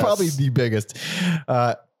biggest. It's probably the biggest.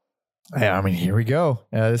 Here we go.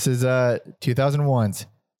 This is 2001's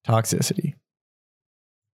Toxicity.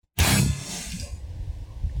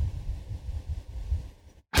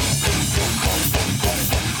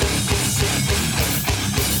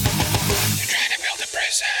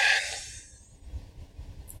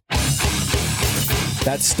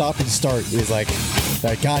 That stop and start is like,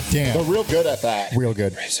 goddamn. They're real good at that. Real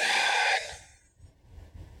good.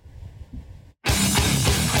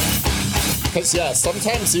 Because,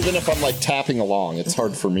 sometimes even if I'm like tapping along, it's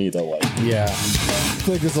hard for me to like. Yeah. I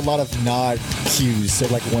feel like there's a lot of nod cues, so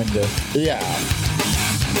like when to. Yeah.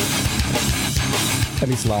 At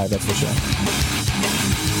least live, that's for sure.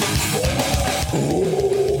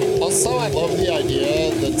 Also, I love the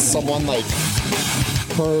idea that someone like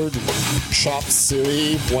heard Chop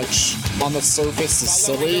Suey, which on the surface is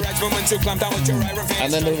silly, and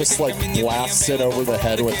then they just like blast it over the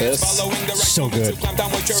head with this. So good.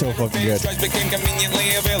 So fucking good.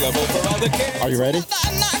 Are you ready?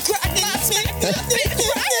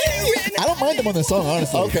 I don't mind him on the song,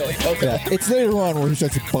 honestly. Okay. Yeah, it's later on where he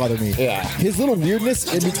starts to bother me. Yeah. His little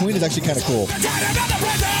weirdness in between is actually kind of cool.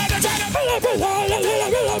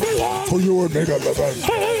 For your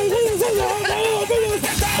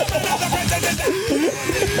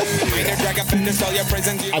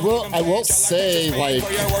I will say, like,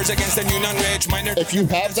 if you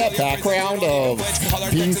have that background of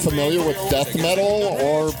being familiar with death metal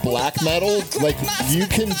or black metal, like, you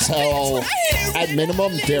can tell, at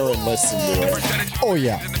minimum, Darren listened to it. Oh,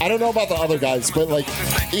 yeah. I don't know about the other guys, but, like,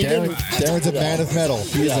 even... Darren's a man of metal.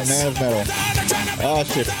 He is a man of metal. Oh,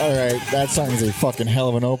 shit. All right. That song is a fucking hell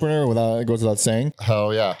of an opener. It goes without saying.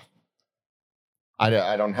 Hell yeah. I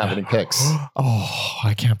don't have any picks. Oh,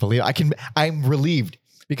 I can't believe I'm relieved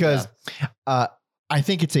because I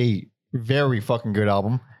think it's a very fucking good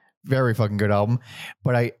album. Very fucking good album.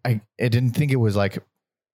 But I didn't think it was like,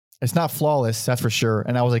 it's not flawless, that's for sure.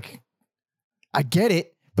 And I was like, I get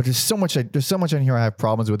it, but there's so much in here I have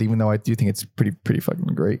problems with, even though I do think it's pretty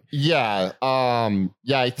fucking great. Yeah.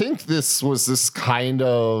 I think this was kind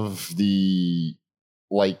of the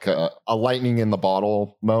like a lightning in the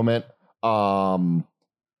bottle moment.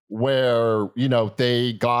 Where, you know,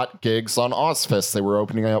 they got gigs on Ozfest. They were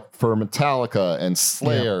opening up for Metallica and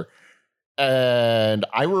Slayer. Yeah. And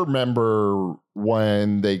I remember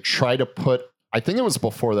when they tried to put, I think it was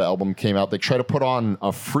before the album came out, they tried to put on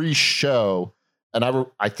a free show. And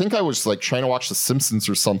I think I was like trying to watch The Simpsons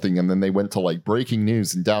or something. And then they went to like breaking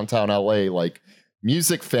news in downtown LA, like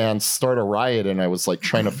music fans start a riot. And I was like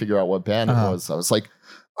trying to figure out what band it was. I was like,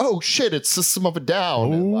 oh shit, it's System of a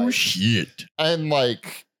Down. Oh, and shit. And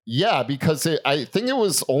like, yeah, because I think it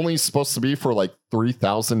was only supposed to be for like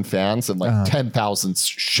 3,000 fans and like 10,000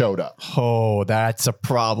 showed up. Oh, that's a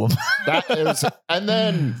problem. That is, and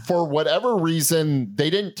then for whatever reason, they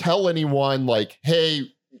didn't tell anyone like, hey,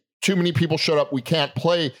 too many people showed up, we can't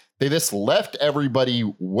play. They just left everybody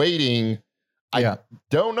waiting. I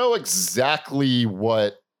don't know exactly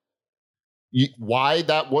why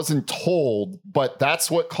that wasn't told, but that's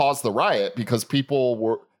what caused the riot, because people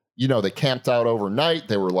were, you know, they camped out overnight.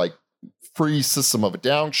 They were like free System of a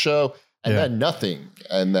Down show, and then nothing.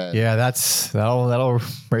 And then that'll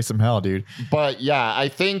raise some hell, dude. But yeah, I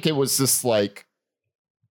think it was just like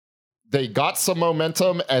they got some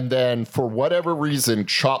momentum, and then for whatever reason,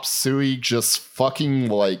 Chop Suey just fucking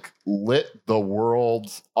like lit the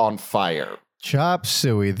world on fire. Chop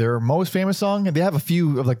Suey, their most famous song, and they have a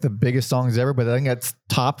few of like the biggest songs ever, but I think that's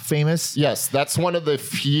top famous. Yes, that's one of the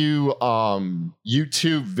few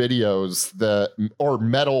YouTube videos or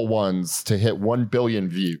metal ones to hit 1 billion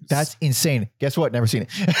views. That's insane. Guess what? Never seen it.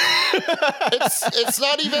 It's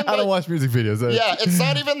not even. I don't watch music videos. Yeah, it's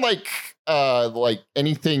not even like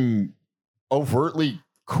anything overtly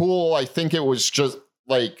cool. I think it was just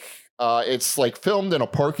like. It's like filmed in a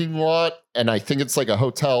parking lot, and I think it's like a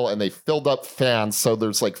hotel, and they filled up fans. So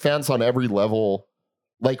there's like fans on every level,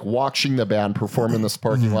 like watching the band perform in this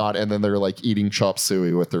parking lot, and then they're like eating Chop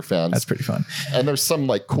Suey with their fans. That's pretty fun. And there's some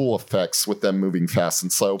like cool effects with them moving fast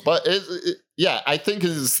and slow. But I think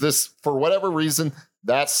is this, for whatever reason,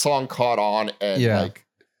 that song caught on and like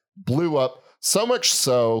blew up so much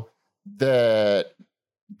so that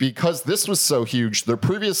because this was so huge, their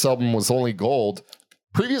previous album was only gold.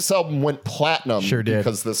 Previous album went platinum. Sure did.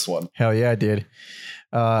 Because this one. Hell yeah, it did.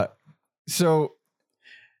 So,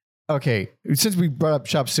 okay, since we brought up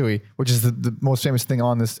Chop Suey, which is the most famous thing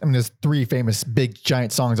on this, I mean, there's 3 famous big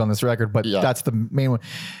giant songs on this record, but that's the main one.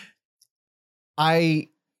 I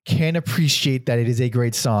can appreciate that it is a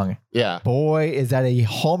great song. Yeah. Boy, is that a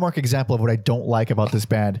hallmark example of what I don't like about this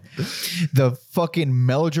band. The fucking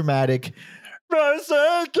melodramatic...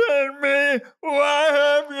 Forsaken me, why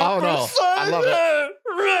have you forsaken I love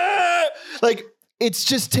it. Like, it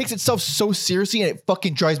just takes itself so seriously, and it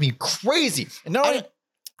fucking drives me crazy. And not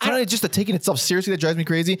only just the taking itself seriously that drives me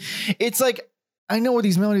crazy, it's like, I know where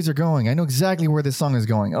these melodies are going. I know exactly where this song is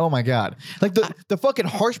going. Oh my God. Like, the fucking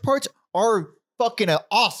harsh parts are fucking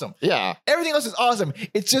awesome. Yeah. Everything else is awesome.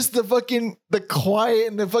 It's just the quiet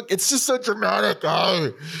and it's just so dramatic.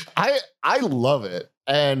 Oh. I love it.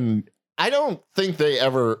 And I don't think they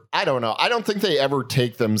ever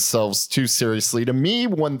take themselves too seriously. To me,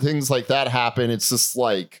 when things like that happen, it's just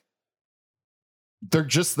like they're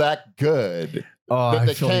just that good. Oh,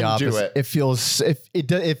 I feel the opposite. It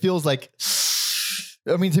feels like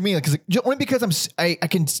I mean, to me, because only because I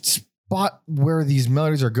can spot where these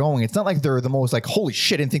melodies are going. It's not like they're the most like, holy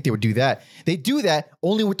shit, I didn't think they would do that. They do that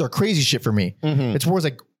only with their crazy shit for me. It's where it's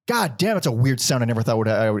like, God damn, it's a weird sound I never thought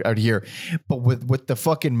I would hear. But with the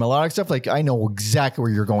fucking melodic stuff, like I know exactly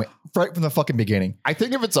where you're going right from the fucking beginning. I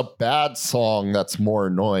think if it's a bad song, that's more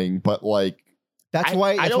annoying. But like, that's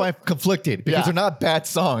why I'm conflicted, because they're not bad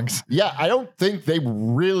songs. Yeah, I don't think they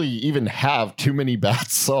really even have too many bad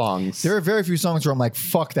songs. There are very few songs where I'm like,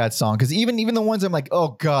 fuck that song. Because even the ones I'm like,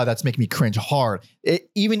 oh God, that's making me cringe hard.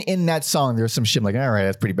 Even in that song, there's some shit I'm like, all right,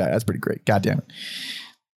 that's pretty bad. That's pretty great. God damn it.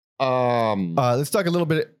 Let's talk a little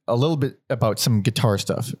bit about some guitar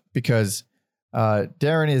stuff, because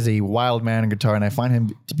Darren is a wild man in guitar, and I find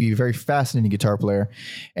him to be a very fascinating guitar player.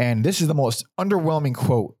 And this is the most underwhelming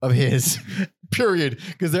quote of his, period,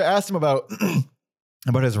 because they asked him about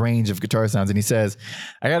his range of guitar sounds, and he says,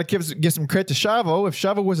 I got to give some credit to Shavo. If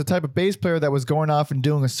Shavo was the type of bass player that was going off and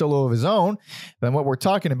doing a solo of his own, then what we're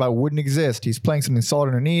talking about wouldn't exist. He's playing something solid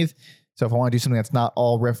underneath. So if I want to do something that's not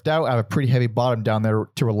all riffed out, I have a pretty heavy bottom down there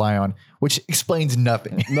to rely on, which explains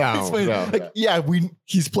nothing. He's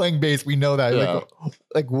playing bass. We know that. Yeah.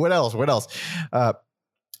 Like what else? What else?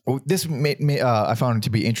 This I found it to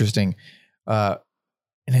be interesting.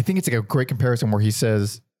 And I think it's like a great comparison where he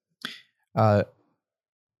says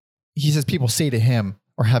people say to him,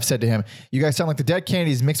 or have said to him, you guys sound like the Dead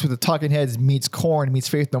Kennedys mixed with the Talking Heads meets Korn meets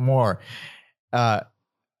Faith No More.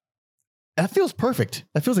 That feels perfect.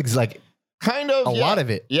 That feels like kind of a lot of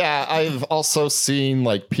it. Yeah, I've also seen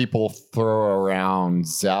like people throw around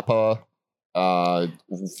Zappa. I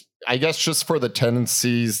guess just for the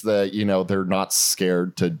tendencies that, you know, they're not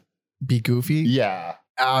scared to be goofy. Yeah.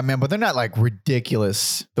 Man, but they're not like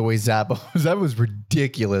ridiculous the way Zappa. Zappa was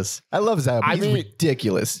ridiculous. I love Zappa. He's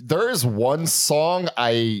ridiculous. There is one song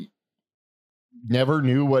I never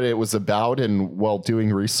knew what it was about, and while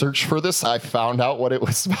doing research for this, I found out what it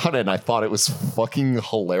was about, and I thought it was fucking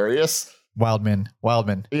hilarious. Wildman.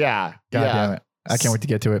 Yeah. God damn it. I can't wait to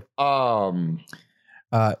get to it.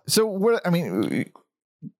 So what, I mean,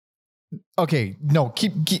 okay, no,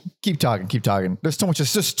 keep talking. There's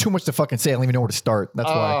just too much to fucking say. I don't even know where to start. That's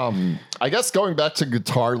why. I guess going back to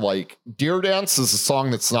guitar, like Deer Dance is a song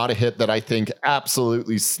that's not a hit that I think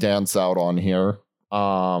absolutely stands out on here.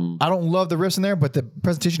 I don't love the riffs in there, but the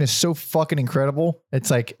presentation is so fucking incredible. It's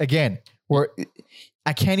like, again, where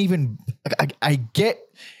I can't even, I get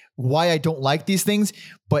why I don't like these things,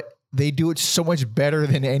 but they do it so much better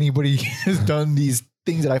than anybody has done these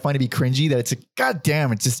things that I find to be cringy, that it's like, God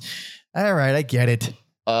damn, it's just, all right, I get it.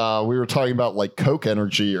 We were talking about like Coke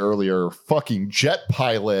Energy earlier. Fucking Jet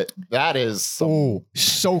Pilot. That is so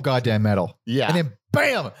goddamn metal. Yeah. And then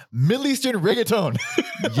bam, Middle Eastern reggaeton.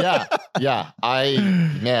 Yeah.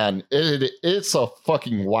 It's a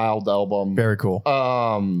fucking wild album. Very cool.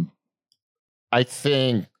 I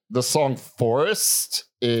think the song Forest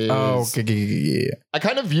is yeah. I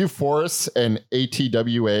kind of view Forest and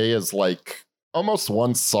ATWA as like almost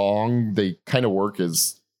one song. They kind of work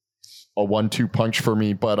as a 1-2 punch for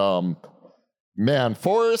me, but man,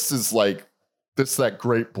 Forest is like that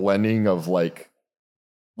great blending of like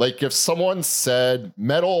if someone said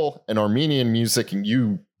metal and Armenian music and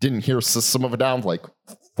you didn't hear System of a Down, like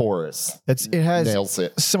Forest, it has nails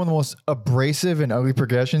it. Some of the most abrasive and ugly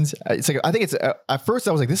progressions. It's like, I think it's at first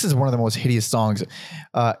I was like, this is one of the most hideous songs.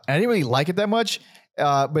 I didn't really like it that much,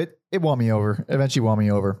 but it won me over. Eventually won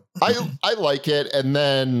me over. I like it, and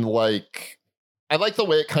then like I like the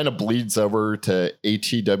way it kind of bleeds over to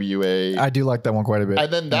ATWA. I do like that one quite a bit.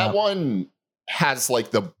 And then that one has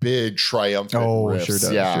like the big triumphant riffs. Sure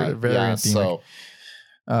does. Yeah, sure. Very anthemic.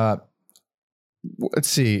 So, let's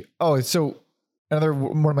see. Oh, so another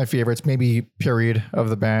one of my favorites, maybe period, of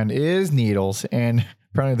the band is Needles, and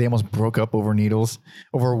apparently they almost broke up over Needles,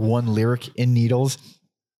 over one lyric in Needles.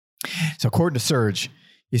 So according to Serge,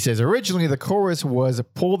 he says, originally the chorus was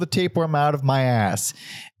pull the tapeworm out of my ass.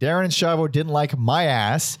 Darren and Shavo didn't like my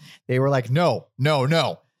ass. They were like, no.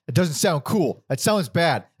 It doesn't sound cool. That sounds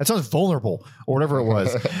bad. That sounds vulnerable, or whatever it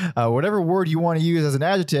was. Whatever word you want to use as an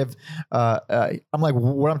adjective. I'm like,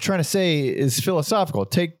 what I'm trying to say is philosophical.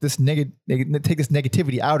 Take this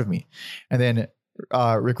negativity out of me. And then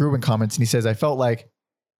Rick Rubin comments and he says, I felt like,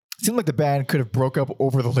 it seemed like the band could have broke up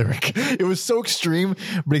over the lyric. It was so extreme,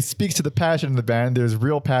 but it speaks to the passion of the band. There's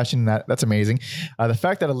real passion in that. That's amazing. The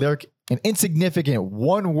fact that a lyric, an insignificant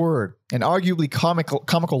one word, an arguably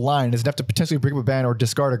comical line is enough to potentially break up a band or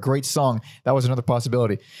discard a great song. That was another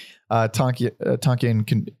possibility.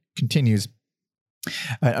 Tonkian continues.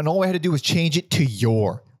 And all I had to do was change it to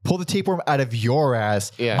your. pull the tapeworm out of your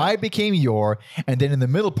ass. Yeah. I became your, and then in the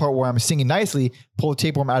middle part where I'm singing nicely, pull the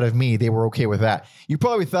tapeworm out of me. They were okay with that. You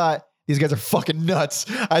probably thought these guys are fucking nuts.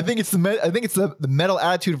 I think it's the metal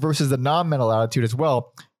attitude versus the non-metal attitude as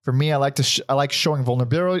well. For me, I like showing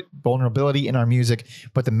vulnerability in our music,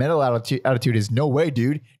 but the metal attitude is no way,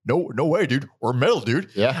 dude. No way, dude. We're metal, dude.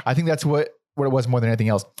 Yeah. I think that's what it was more than anything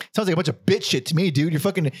else. Sounds like a bunch of bitch shit to me, dude. You're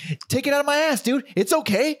fucking take it out of my ass, dude. It's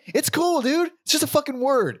okay. It's cool, dude. It's just a fucking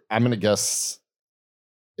word. I'm gonna guess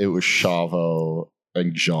it was Chavo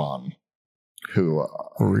and John who.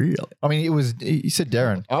 Really? I mean, it was. You said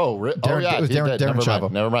Darren. Darren, It was he Darren did. Chavo.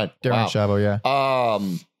 Never mind. Darren Wow. Chavo. Yeah.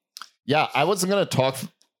 Yeah, I wasn't gonna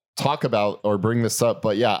talk about or bring this up,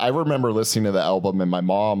 but yeah, I remember listening to the album and my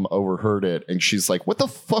mom overheard it and she's like, "What the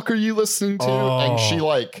fuck are you listening to?" And she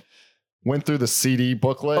like went through the CD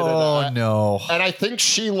booklet. No. And I think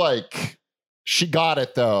she got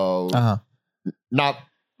it though. Uh-huh. Not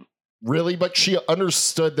really, but she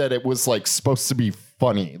understood that it was like supposed to be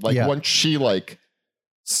funny. Like once she like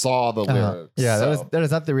saw the lyrics. Yeah, so. that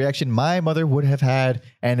is not the reaction my mother would have had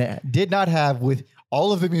and did not have with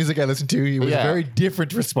all of the music I listened to. It was a very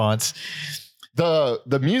different response.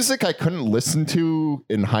 The music I couldn't listen to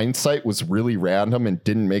in hindsight was really random and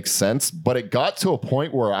didn't make sense, but it got to a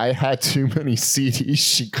point where I had too many CDs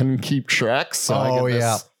she couldn't keep track. So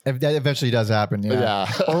that eventually does happen. Yeah.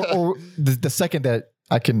 or the second that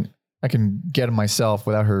I can get them myself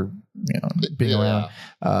without her, being around.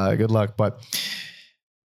 Good luck. But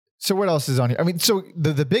so what else is on here? I mean, so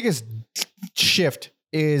the biggest shift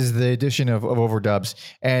is the addition of overdubs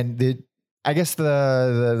and I guess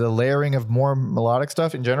the layering of more melodic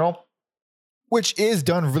stuff in general, which is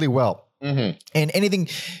done really well. Mm-hmm. And anything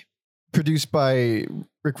produced by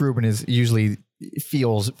Rick Rubin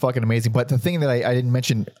feels fucking amazing. But the thing that I didn't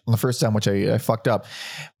mention on the first time, which I fucked up,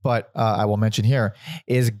 but I will mention here,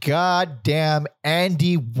 is goddamn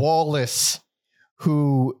Andy Wallace,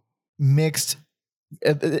 who mixed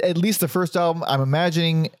at least the first album. I'm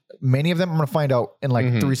imagining many of them. I'm going to find out in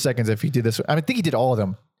like 3 seconds if he did this. I think he did all of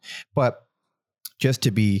them, but just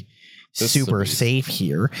to be super safe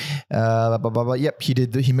here. Yep, he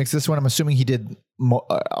did. He mixed this one. I'm assuming he did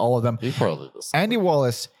all of them. He probably does. Andy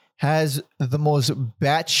Wallace has the most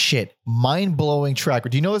batshit, mind-blowing track.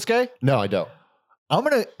 Do you know this guy? No, I don't. I'm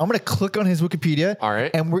gonna click on his Wikipedia. All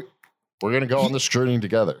right, and we're gonna go on this journey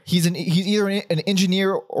together. He's either an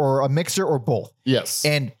engineer or a mixer or both. Yes.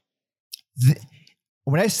 And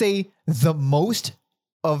when I say the most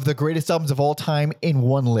of the greatest albums of all time in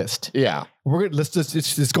one list, let's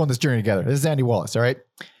just go on this journey together. This is Andy Wallace. All right.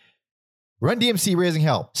 Run DMC, Raising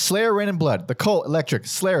Hell, Slayer, Rain and Blood, The Cult, Electric,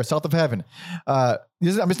 Slayer, South of Heaven. I'm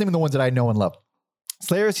just naming the ones that I know and love.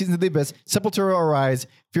 Slayer, Seasons of the Abyss, Sepultura, Arise,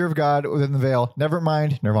 Fear of God, Within the Veil,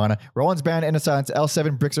 Nevermind, Nirvana, Rollins Band, End of Silence,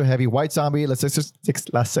 L7, Bricks Are Heavy, White Zombie, Last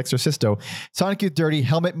Exorcisto, Sonic Youth Dirty,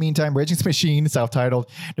 Helmet, Meantime, Raging Machine, self-titled,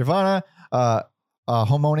 Nirvana,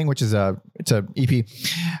 Homeowning, which is it's a EP,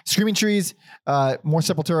 Screaming Trees, more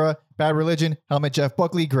Sepultura, Bad Religion, Helmet, Jeff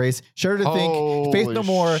Buckley, Grace, Shudder to Think, Faith No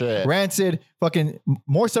More, Rancid, fucking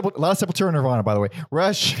more a lot of Sepultura and Nirvana, by the way,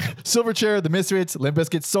 Rush, Silverchair, The Misfits, Limp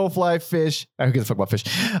Bizkit, Soulfly, Fish. Who gives a fuck about Fish?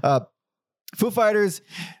 Foo Fighters,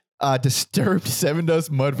 Disturbed, Seven Dust,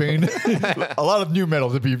 Mudvayne, a lot of new metal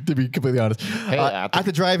to be completely honest. At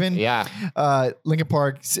the Drive-In, Linkin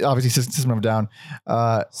Park, obviously System of a Down,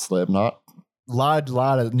 Slipknot. Lot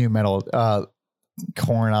of new metal.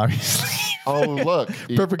 Korn, obviously. Oh, look.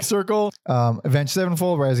 Perfect Circle. Avenged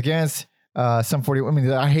Sevenfold, Rise Against. Sum 40. I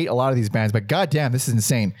mean, I hate a lot of these bands, but goddamn, this is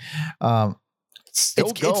insane. It's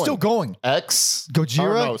still going. X.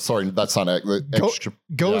 Gojira. Oh, no, sorry. That's not X.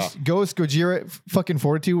 Ghost, Gojira, fucking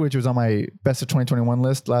Fortitude, which was on my best of 2021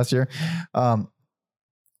 list last year.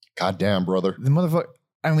 Goddamn, brother. The motherfucker.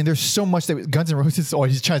 I mean, there's so much that Guns N' Roses. Oh,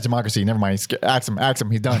 he's Chinese Democracy. Never mind. Axe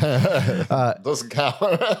him. He's done. Doesn't count.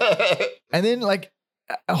 And then, like,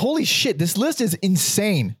 holy shit, this list is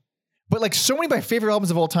insane. But like, so many of my favorite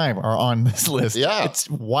albums of all time are on this list. Yeah,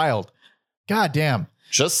 it's wild. God damn.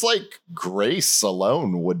 Just like Grace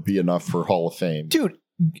alone would be enough for Hall of Fame, dude.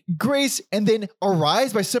 Grace and then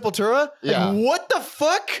Arise by Sepultura. Yeah. Like, what the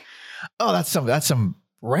fuck? Oh, that's some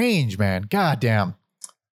range, man. God damn.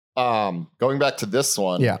 Going back to this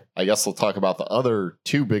one, I guess we'll talk about the other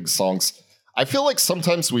two big songs. I feel like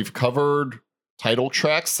sometimes we've covered title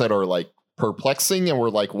tracks that are like perplexing and we're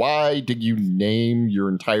like, why did you name your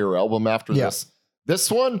entire album after this?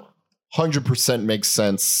 This one 100% makes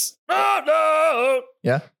sense.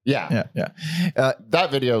 Yeah. That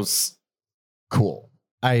video's cool.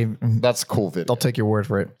 That's a cool video. I'll take your word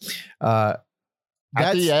for it.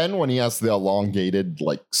 At the end, when he has the elongated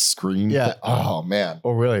like scream. Yeah. Oh man.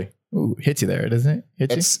 Oh, really? Ooh, hits you there, doesn't it?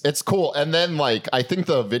 Hits you? It's cool. And then like I think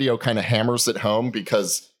the video kind of hammers it home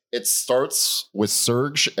because it starts with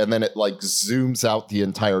Surge and then it like zooms out the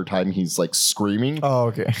entire time he's like screaming. Oh,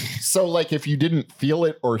 okay. So like if you didn't feel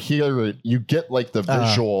it or hear it, you get like the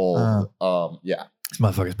visual. Yeah. This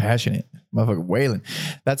motherfucker's passionate. Motherfucker wailing.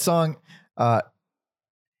 That song, I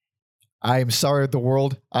am sorry of the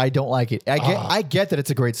world. I don't like it. I get that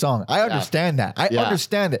it's a great song. I understand that. I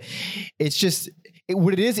understand it. It's just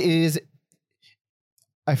what it is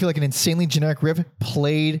I feel like an insanely generic riff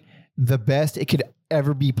played the best it could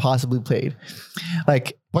ever be possibly played.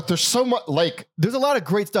 Like, but there's so much like there's a lot of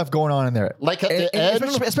great stuff going on in there. Like at the end,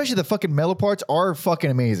 especially the fucking mellow parts are fucking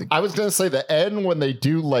amazing. I was gonna say the end when they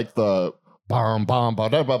do like the bam bam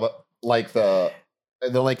like the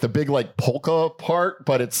big like polka part,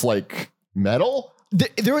 but it's like metal.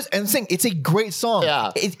 There was, and I'm saying it's a great song.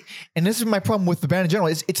 Yeah. And this is my problem with the band in general.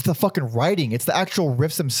 It's the fucking writing. It's the actual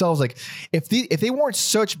riffs themselves. Like if they weren't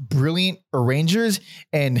such brilliant arrangers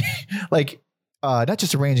and like not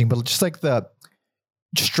just arranging, but just like the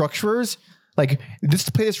structurers. Like let's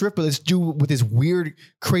play this riff, but let's do with this weird,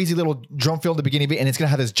 crazy little drum fill at the beginning of it, and it's gonna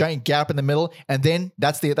have this giant gap in the middle, and then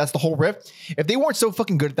that's the whole riff. If they weren't so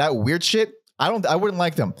fucking good at that weird shit, I wouldn't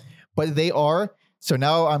like them. But they are. So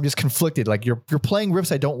now I'm just conflicted. Like you're playing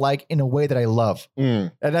riffs I don't like in a way that I love.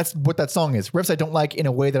 And that's what that song is. Riffs I don't like in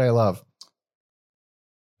a way that I love.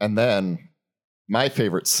 And then my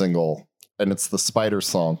favorite single, and it's the Spider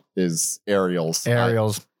song, is Aerials.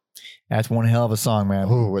 Aerials. That's one hell of a song, man.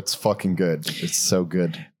 Oh, it's fucking good. It's so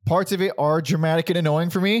good. Parts of it are dramatic and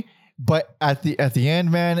annoying for me, but at the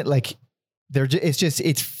end, man, like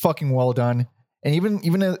it's fucking well done. And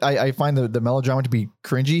even I find the melodrama to be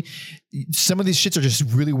cringy. Some of these shits are just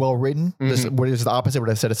really well written. What is the opposite of what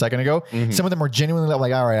I said a second ago. Some of them are genuinely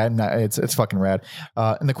like, all right, I'm not. It's fucking rad.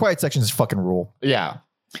 And the quiet section is fucking rule. Yeah.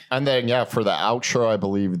 And then for the outro, I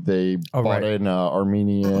believe they brought in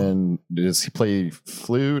Armenian. Does he play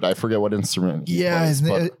flute? I forget what instrument. Yeah,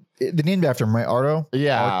 they're named after him, right? Arto.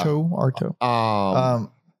 Yeah, Arto.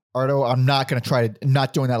 Arto. I'm not gonna try to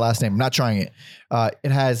not doing that last name. I'm not trying it.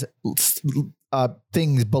 It has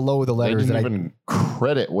things below the letters. They didn't even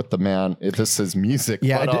credit with the man. This is music.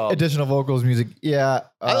 Yeah, but, additional vocals, music. Yeah,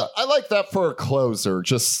 I like that for a closer.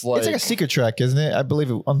 Just like it's like a secret track, isn't it? I believe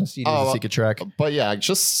on the CD is a secret track. But yeah,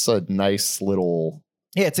 just a nice little.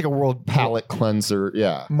 Yeah, it's like a world palette cleanser.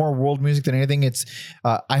 Yeah, more world music than anything. It's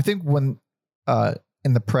I think when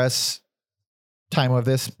in the press time of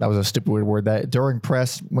this, that was a stupid weird word. That during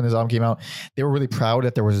press when this album came out, they were really proud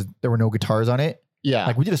that there were no guitars on it. Yeah.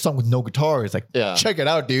 Like we did a song with no guitars. Like, check it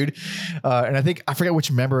out, dude. And I forget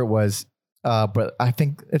which member it was. But I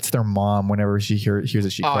think it's their mom. Whenever she hears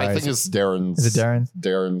it, she cries. I think it's Darren's. Is it Darren's?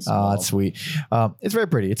 Darren's. Oh, that's sweet. It's very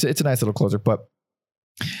pretty. It's a nice little closer, but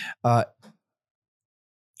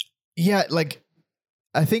yeah, like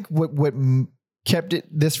I think what kept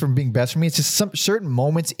this from being best for me, it's just some certain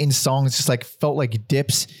moments in songs just like felt like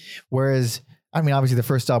dips, whereas I mean, obviously the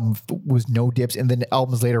first album was no dips, and then the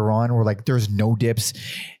albums later on were like, there's no dips.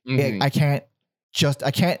 I can't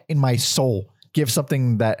in my soul give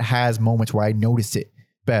something that has moments where I notice it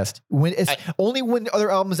best. Only when other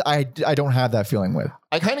albums I don't have that feeling with.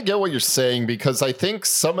 I kind of get what you're saying, because I think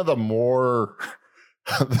some of the more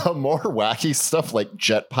wacky stuff like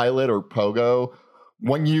Jet Pilot or Pogo,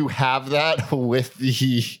 when you have that with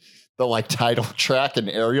the like title track and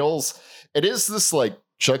Aerials, it is this like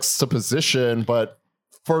juxtaposition,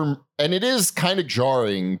 and it is kind of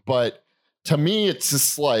jarring, but to me it's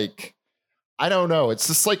just like, I don't know, it's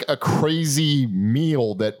just like a crazy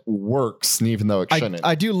meal that works, even though it shouldn't.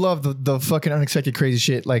 I do love the fucking unexpected crazy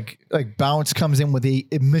shit, like Bounce comes in with a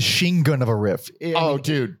machine gun of a riff.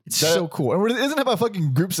 Dude, it's so cool. And isn't it about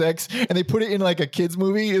fucking group sex, and they put it in like a kids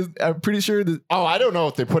movie? I'm pretty sure I don't know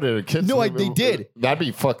if they put it in a kids movie. No, they did. That'd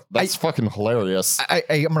be that's fucking hilarious. I'm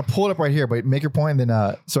gonna pull it up right here, but make your point, and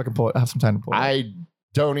then so I can have some time to pull it up. I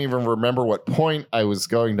don't even remember what point I was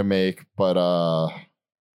going to make, but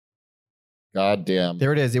God damn.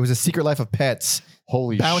 There it is. It was A Secret Life of Pets.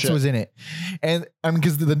 Holy Bounce shit. was in it. And I mean,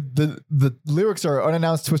 because the lyrics are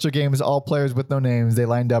unannounced Twister games, all players with no names. They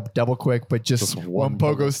lined up double quick, but just one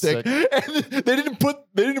pogo stick. And they didn't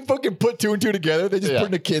fucking put two and two together. They just put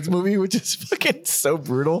in a kids movie, which is fucking so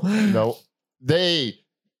brutal. No, they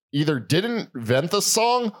either didn't invent the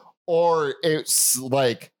song, or it's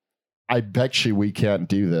like, I bet you we can't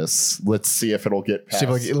do this. Let's see if it'll get past. I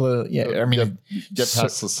mean, get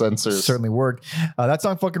past the censors. Certainly worked. That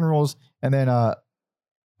song fucking rules. And then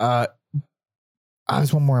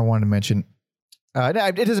there's one more I wanted to mention.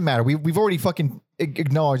 It doesn't matter. We've already fucking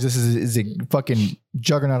acknowledge this is a fucking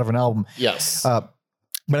juggernaut of an album. Yes. But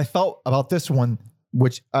I felt about this one,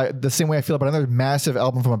 which the same way I feel about another massive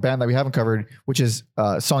album from a band that we haven't covered, which is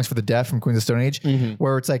Songs for the Deaf from Queens of Stone Age,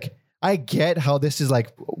 where it's like, I get how this is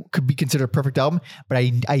like, could be considered a perfect album, but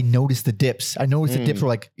I noticed the dips. I noticed the dips were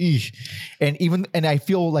like, eesh. And I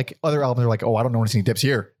feel like other albums are like, oh, I don't notice any dips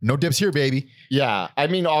here. No dips here, baby. Yeah. I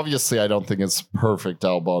mean, obviously, I don't think it's a perfect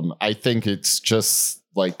album. I think it's just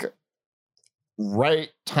like right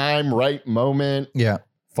time, right moment. Yeah.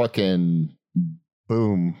 Fucking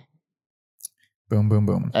boom. Boom, boom,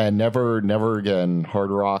 boom. And never again. Hard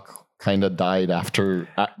rock kind of died after.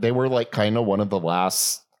 They were like kind of one of the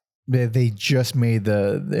last. They just made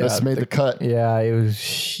the cut. Yeah, it was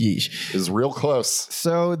sheesh. It was real close.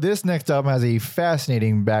 So this next album has a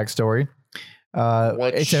fascinating backstory.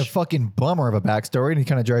 It's a fucking bummer of a backstory, and it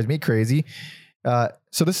kind of drives me crazy.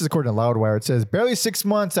 So this is according to Loudwire. It says, barely 6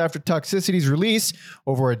 months after Toxicity's release,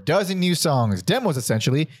 over a dozen new songs, demos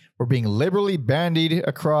essentially, were being liberally bandied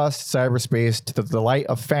across cyberspace to the delight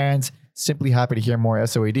of fans simply happy to hear more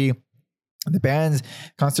SOAD. The band's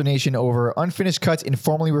consternation over unfinished cuts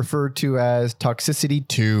informally referred to as Toxicity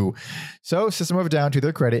 2. So System of a Down, to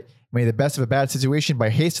their credit, made the best of a bad situation by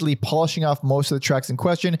hastily polishing off most of the tracks in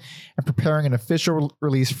question and preparing an official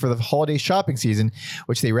release for the holiday shopping season,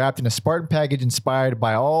 which they wrapped in a Spartan package inspired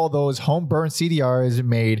by all those home-burned CDRs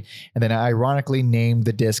made, and then ironically named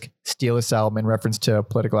the disc Steal This Album in reference to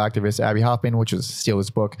political activist Abby Hoffman, which was Steal This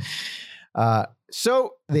Book.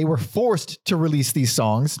 So they were forced to release these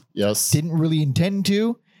songs. Yes. Didn't really intend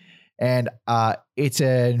to. And it's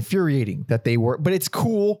infuriating that they were, but it's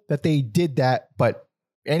cool that they did that. But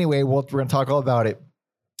anyway, we're going to talk all about it.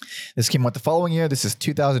 This came out the following year. This is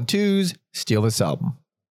 2002's Steal This Album.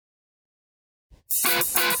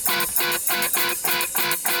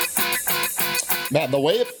 Man, the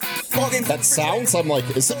way that sounds, I'm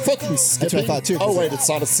like, is it fucking skipping? That's what I thought too. Oh, wait, it's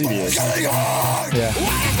not a CD. Yeah.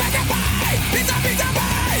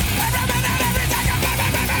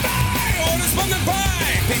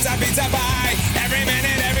 Pizza pie, every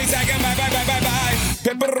minute, every second, bye.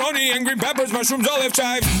 Pepperoni and green peppers, mushrooms, olive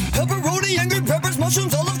chives. Pepperoni and green peppers,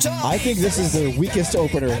 mushrooms, olive chives. I think this is the weakest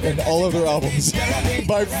opener in all of their albums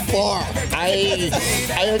by far. I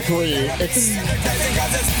agree.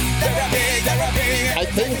 I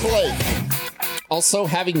think like also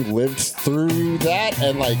having lived through that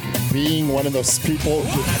and like being one of those people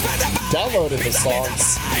who downloaded the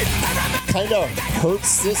songs kind of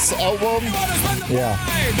hurts this album. Yeah.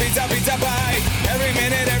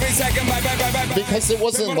 Because it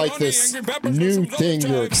wasn't like this new thing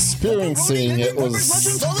you're experiencing. It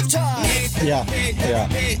was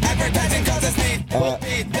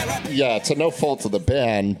yeah, to no fault of the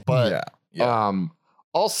band, but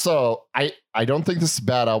also I don't think this is a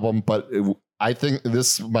bad album, but I think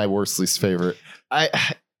this is my worst least favorite.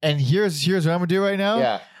 And here's what I'm gonna do right now.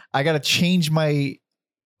 Yeah. I gotta change my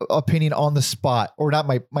opinion on the spot, or not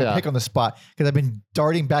my pick on the spot, because I've been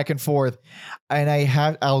darting back and forth, and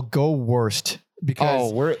I'll go worst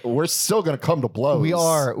because we're still gonna come to blows. We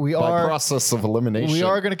are by process of elimination. We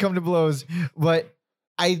are gonna come to blows, but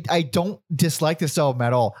I don't dislike this album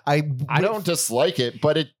at all. I don't dislike it,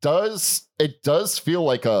 but it does feel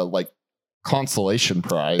like a consolation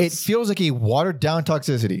prize. It feels like a watered down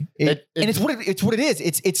Toxicity. And it's what it is.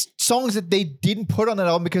 It's songs that they didn't put on that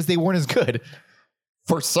album because they weren't as good.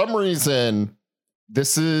 For some reason,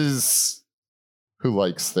 this is who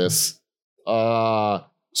likes this?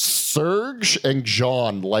 Serge and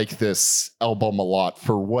John like this album a lot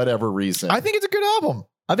for whatever reason. I think it's a good album.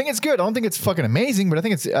 I think it's good. I don't think it's fucking amazing, but I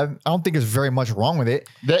don't think there's very much wrong with it.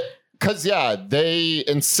 Because they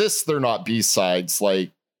insist they're not B-sides.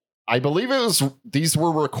 Like, I believe these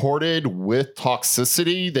were recorded with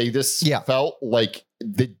Toxicity. They just felt like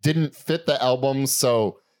they didn't fit the album,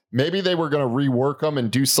 so maybe they were going to rework them and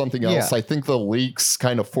do something else. I think the leaks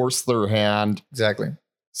kind of forced their hand. Exactly.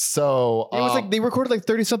 So it was like they recorded like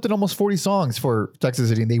 30 something, almost 40 songs for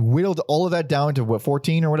Toxicity, and they whittled all of that down to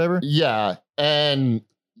 14 or whatever. Yeah, and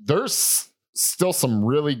there's still some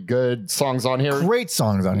really good songs on here. Great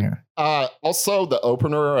songs on here. Also, the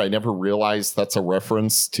opener, I never realized that's a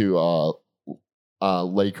reference to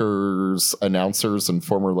Lakers announcers and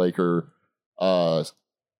former Laker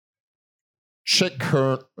Chick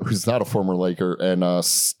Kern, who's not a former Laker, and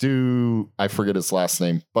Stu, I forget his last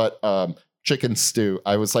name, but Chicken Stew.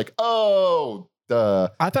 I was like, oh, duh.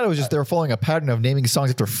 I thought it was just they were following a pattern of naming songs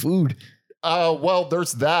after food. Well,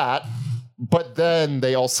 there's that. But then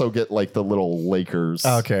they also get like the little Lakers.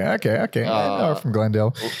 Okay. From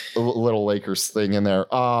Glendale. Little Lakers thing in there.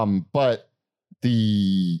 But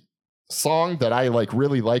the song that I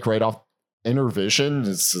really like right off Intervision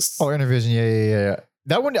is just Intervision. Yeah.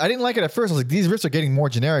 That one, I didn't like it at first. I was like, these riffs are getting more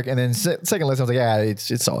generic. And then second listen, I was like, yeah,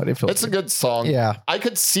 it's solid. It feels it's a good song. Yeah. I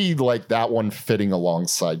could see like that one fitting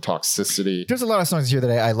alongside Toxicity. There's a lot of songs here that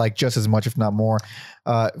I like just as much, if not more.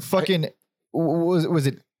 Was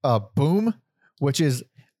it Boom, which has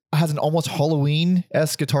an almost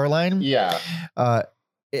Halloween-esque guitar line. Yeah.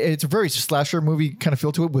 It's a very slasher movie kind of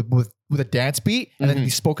feel to it with a dance beat and then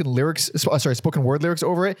these spoken word lyrics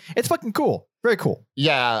over it. It's fucking cool. Very cool.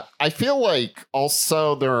 Yeah. I feel like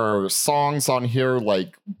also there are songs on here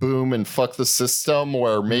like Boom and Fuck the System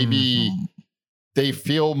where maybe they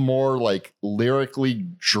feel more like lyrically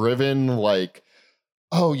driven, like,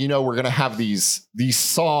 oh, you know, we're gonna have these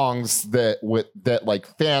songs that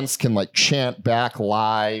like fans can like chant back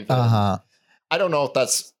live. I don't know if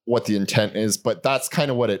that's what the intent is, but that's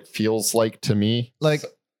kind of what it feels like to me. Like,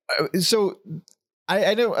 so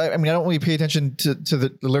I know. I mean, I don't really pay attention to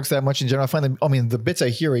the lyrics that much in general. I find them. I mean, the bits I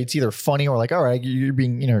hear, it's either funny or like, all right, you're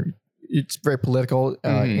being, it's very political.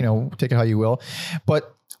 Take it how you will,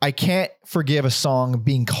 but I can't forgive a song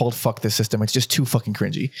being called "Fuck the System." It's just too fucking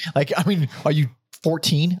cringy. Like, I mean, are you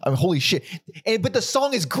 14? I mean, holy shit. But the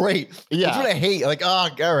song is great. Yeah. That's what I hate. Like,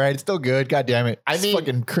 all right, it's still good. God damn it. It's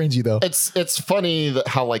fucking cringy though. It's funny that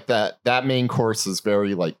how like that main chorus is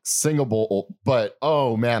very like singable, but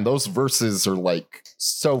oh man, those verses are like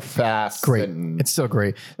so fast. Great. It's still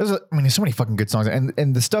great. There's so many fucking good songs.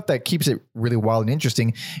 And the stuff that keeps it really wild and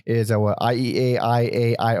interesting is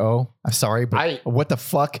IEAIAIO. I'm sorry, but what the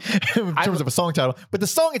fuck in terms of a song title. But the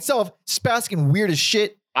song itself, spastic and weird as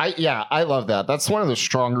shit. I love that. That's one of the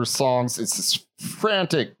stronger songs. It's this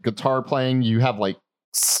frantic guitar playing. You have like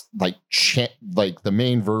the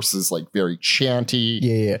main verse is like very chanty.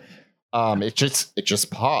 Yeah. It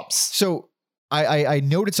just pops. So I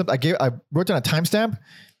noted something. I wrote down a timestamp,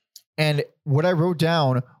 and what I wrote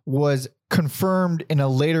down was confirmed in a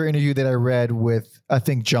later interview that I read with, I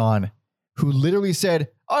think, John, who literally said,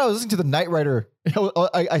 "Oh, I was listening to the Knight Rider.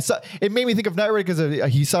 I saw it made me think of Knight Rider because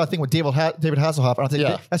he saw a thing with David Hasselhoff. And I think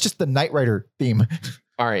that's just the Knight Rider theme."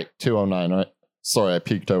 All right, 209. Right? Sorry, I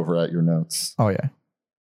peeked over at your notes. Oh yeah.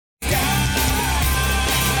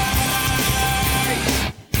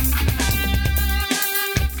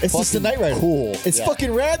 It's just the Knight Rider. Cool. It's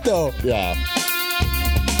fucking rad though. Yeah.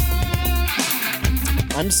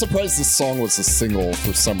 I'm surprised this song was a single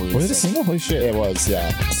for some reason. Was it a single? Holy shit. It was, yeah.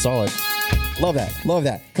 Solid. Love that. Love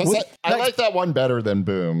that. Because I like that one better than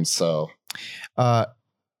Boom, so. Yeah,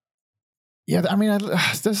 I mean,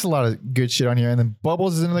 there's a lot of good shit on here. And then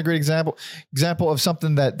Bubbles is another great example of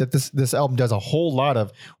something that this album does a whole lot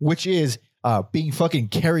of, which is being fucking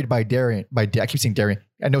carried by Darian. I keep saying Darian.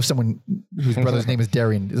 I know someone whose brother's name is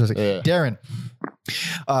Darian. Like, Darren.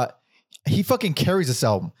 He fucking carries this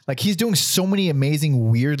album. Like, he's doing so many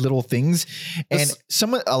amazing, weird little things. And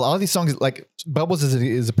a lot of these songs, like Bubbles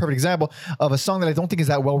is a perfect example of a song that I don't think is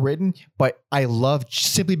that well written, but I love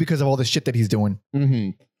simply because of all the shit that he's doing.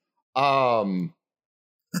 I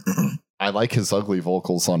like his ugly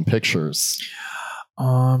vocals on Pictures.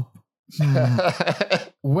 Well, I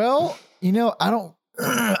don't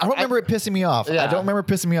remember it pissing me off. Yeah. I don't remember it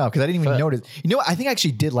pissing me off because I didn't even notice. You know what? I think I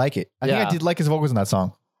actually did like it. I think I did like his vocals in that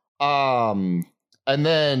song. And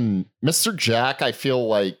then Mr. Jack, I feel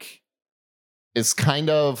like is kind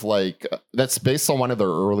of like that's based on one of their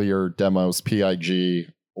earlier demos,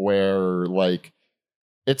 PIG, where like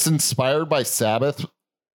it's inspired by Sabbath.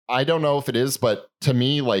 I don't know if it is, but to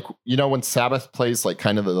me, like, when Sabbath plays like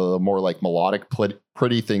kind of the more like melodic,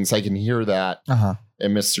 pretty things, I can hear that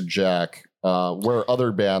in Mr. Jack, where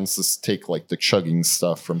other bands just take like the chugging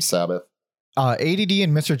stuff from Sabbath. ADD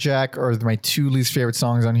and Mr. Jack are my two least favorite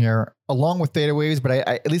songs on here, along with Theta Waves. But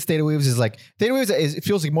I at least Theta Waves it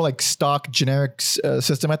feels like more like stock generic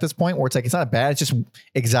system at this point, where it's like it's not bad, it's just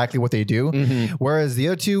exactly what they do. Whereas the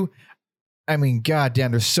other two, I mean,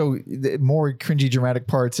 goddamn, there's so more cringy dramatic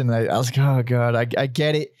parts, and I was like, oh god, I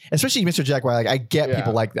get it, especially Mr. Jack. Where I get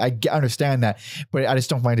people like I understand that, but I just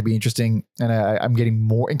don't find it to be interesting, and I'm getting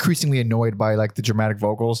more increasingly annoyed by like the dramatic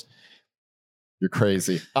vocals. You're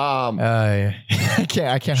crazy. I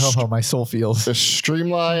can't help how my soul feels. The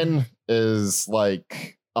Streamline is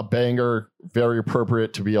like a banger, very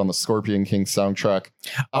appropriate to be on the Scorpion King soundtrack.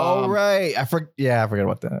 Oh, right. I forgot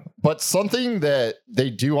about that. But something that they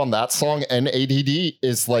do on that song and ADD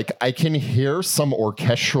is like I can hear some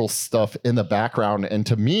orchestral stuff in the background, and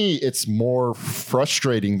to me it's more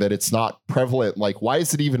frustrating that it's not prevalent. Like, why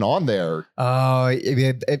is it even on there?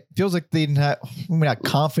 It feels like they didn't have, not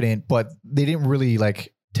confident, but they didn't really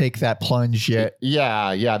like take that plunge yet.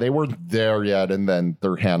 Yeah, they weren't there yet, and then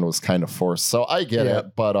their hand was kind of forced. So I get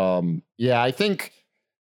it, but I think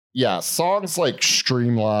songs like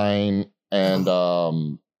Streamline and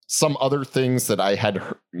some other things that I had,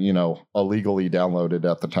 illegally downloaded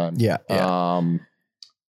at the time. Yeah.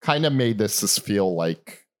 Kind of made this feel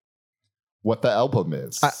like what the album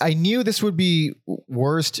is. I knew this would be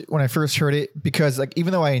worst when I first heard it because, like,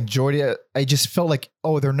 even though I enjoyed it, I just felt like,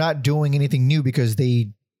 oh, they're not doing anything new because there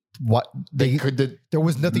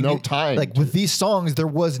was nothing, no new. time. Like with these songs, there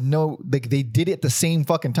was no, like, they did it at the same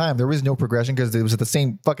fucking time. There was no progression because it was at the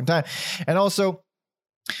same fucking time, and also,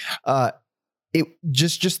 it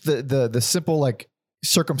just the simple like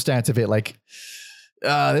circumstance of it, like.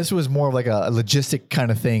 This was more of like a logistic kind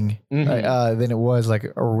of thing than it was like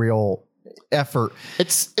a real effort.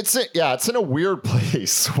 It's in a weird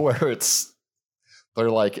place where they're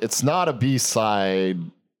like, it's not a B-side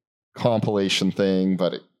compilation thing,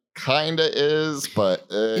 but it kind of is. But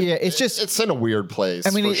it's in a weird place. I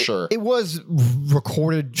mean, for sure. It was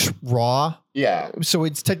recorded raw. Yeah. So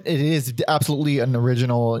it is absolutely an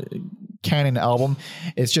original canon album.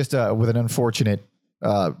 It's just with an unfortunate,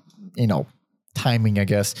 timing, I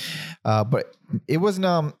guess. But it wasn't,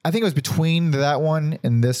 I think it was between that one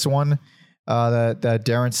and this one, that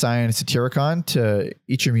Darren signed Satyricon to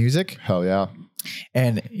Eat Your Music. Hell yeah.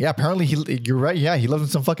 And yeah, apparently you're right. Yeah. He loves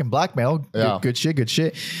some fucking black metal. Yeah. Good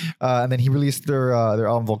shit. And then he released their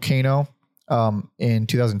album Volcano, in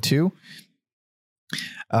 2002.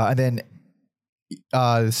 And then,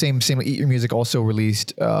 the same Eat Your Music also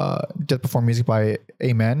released, Death Before Music by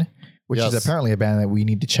Amen, which is apparently a band that we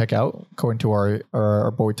need to check out, according to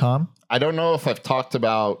our boy Tom. I don't know if I've talked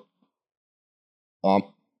about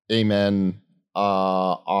Amen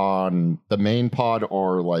on the main pod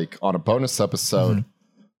or like on a bonus episode,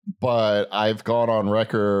 but I've gone on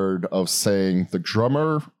record of saying the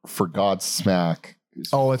drummer for Godsmack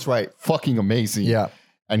is that's right, fucking amazing. Yeah,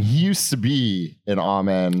 and he used to be in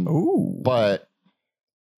Amen, but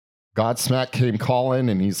Godsmack came calling,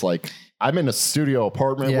 and he's like, I'm in a studio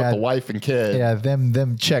apartment with the wife and kid. Yeah,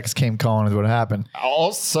 them checks came calling is what happened.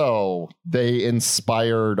 Also, they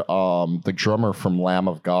inspired the drummer from Lamb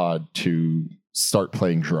of God to start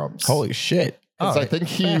playing drums. Holy shit. Because I think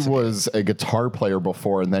he was a guitar player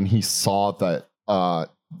before, and then he saw that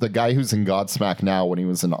the guy who's in Godsmack now, when he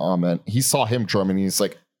was in Amen, he saw him drumming, and he's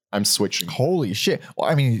like, I'm switching. Holy shit. Well,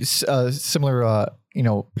 I mean, similar,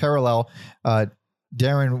 parallel,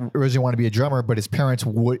 Darren originally wanted to be a drummer, but his parents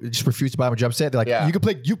would just refuse to buy him a drum set. They're like,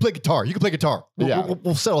 you play guitar.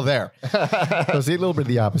 We'll settle there. So it's a little bit of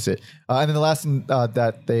the opposite. And then the last thing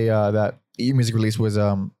that E Music release was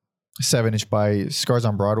 7-inch by Scars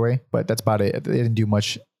on Broadway, but that's about it. They didn't do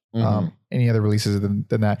much any other releases than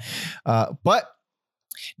that. But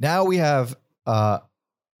now we have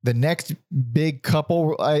the next big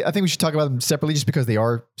couple. I think we should talk about them separately just because they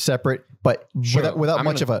are separate, but without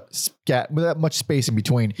much space in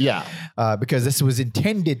between. Yeah. Because this was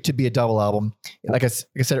intended to be a double album. Like I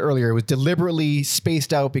said earlier, it was deliberately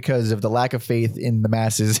spaced out because of the lack of faith in the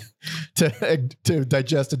masses to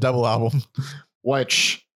digest a double album.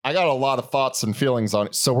 Which I got a lot of thoughts and feelings on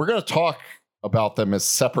it. So we're going to talk about them as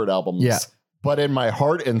separate albums. Yeah. But in my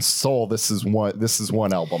heart and soul, this is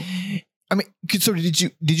one album. I mean, so did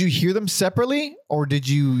you hear them separately, or did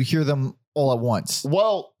you hear them all at once?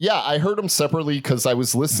 Well, yeah, I heard them separately because I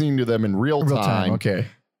was listening to them in real time. Okay.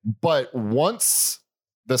 But once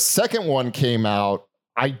the second one came out,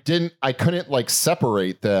 I couldn't like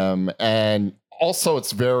separate them. And also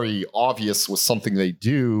it's very obvious with something they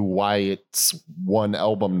do why it's one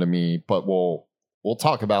album to me, but we'll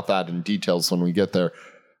talk about that in details when we get there.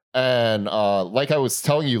 And like I was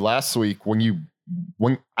telling you last week, when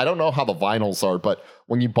I don't know how the vinyls are, but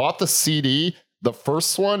when you bought the CD, the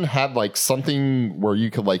first one had like something where you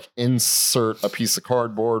could like insert a piece of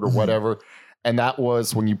cardboard or whatever. And that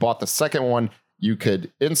was when you bought the second one, you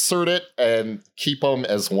could insert it and keep them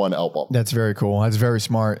as one album. That's very cool. That's very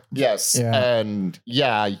smart. Yes. Yeah. And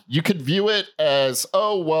yeah, you could view it as,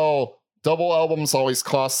 oh, well, double albums always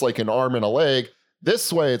cost like an arm and a leg.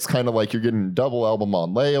 This way, it's kind of like you're getting a double album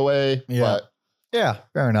on layaway. Yeah. But yeah,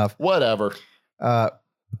 fair enough. Whatever.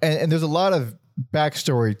 And there's a lot of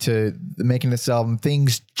backstory to making this album.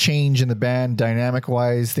 Things change in the band dynamic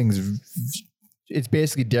wise. It's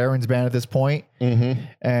basically Darren's band at this point.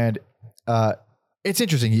 And it's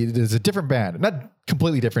interesting. There's a different band, not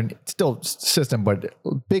completely different, it's still System, but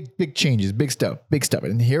big changes, big stuff.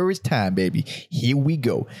 And here is time, baby. Here we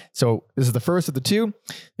go. So this is the first of the two.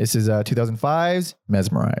 This is 2005's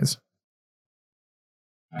Mesmerize.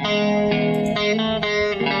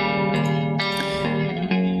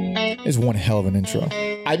 Is one hell of an intro.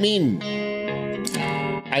 I mean,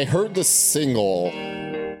 I heard the single,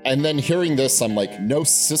 and then hearing this, I'm like, no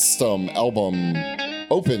System album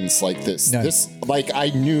opens like this. No. This, like, I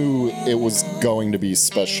knew it was going to be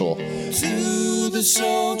special. To the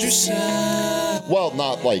soldier side. Well,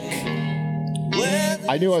 not like,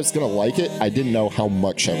 I knew I was going to like it. I didn't know how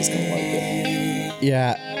much I was going to like it.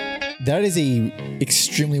 Yeah, that is a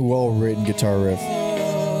extremely well written guitar riff.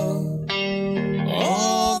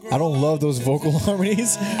 I don't love those vocal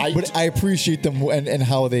harmonies, but I appreciate them and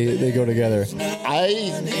how they go together.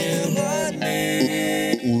 I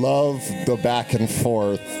love the back and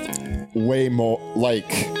forth way more.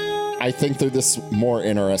 Like, I think they're this more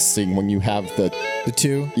interesting when you have the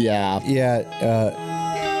two. Yeah. Yeah,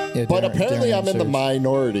 But Darren- apparently Darren I'm in the Surge.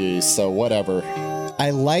 minority, so whatever. I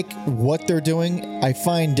like what they're doing. I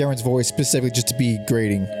find Darren's voice specifically just to be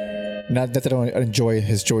grating. Not that I don't enjoy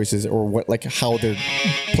his choices or what, like how they're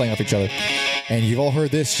playing off each other. And you've all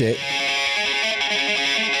heard this shit.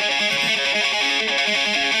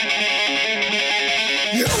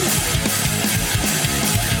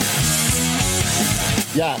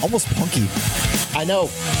 Yeah, Almost punky. I know.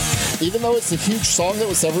 Even though it's a huge song that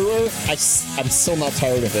was everywhere, I'm still not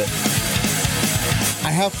tired of it.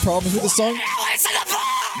 I have problems with the song.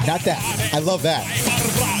 Not that. I love that.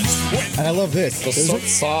 And I love this. The song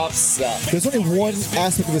soft stuff. There's only one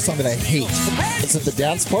aspect of the song that I hate. Is it the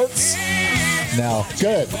dance parts? Now,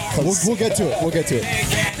 Good. we'll get to it. We'll get to it.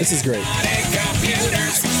 This is great.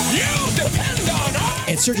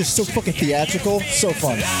 And Surge is so fucking theatrical. So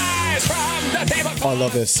fun. Oh, I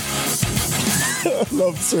love this. I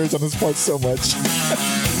love Surge on this part so much.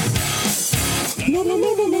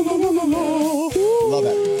 Love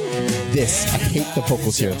that. This, I hate the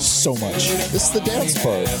vocals here so much. This is the dance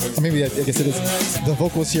part. Or maybe I guess it is. The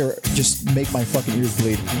vocals here just make my fucking ears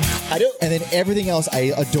bleed. I don't. And then everything else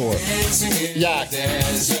I adore. Yeah.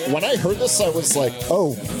 When I heard this, I was like,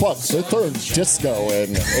 oh, fuck, they're throwing disco,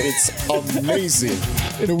 and it's amazing.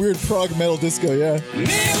 In a weird prog metal disco, yeah.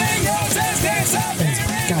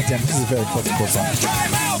 God damn, this is a very fucking cool song.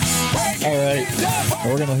 All right.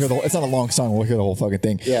 We're going to hear the whole, it's not a long song. We'll hear the whole fucking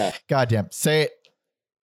thing. Yeah. Goddamn. Say it.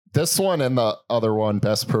 This one and the other one,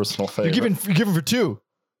 best personal favorite. You're giving for two.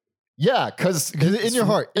 Yeah, because in your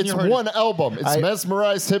heart. In it's your heart. one album. It's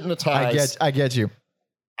Mesmerized, Hypnotized. I get you.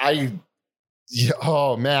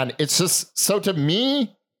 Oh man, it's just so to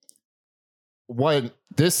me. When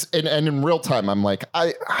this and in real time, I'm like,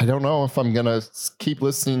 I don't know if I'm gonna keep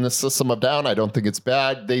listening to System of a Down. I don't think it's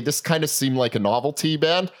bad. They just kind of seem like a novelty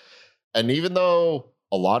band, and even though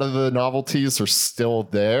a lot of the novelties are still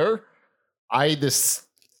there, I just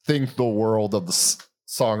think the world of the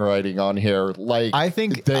songwriting on here. Like, I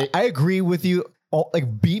think I agree with you,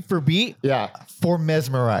 like beat for beat. Yeah, for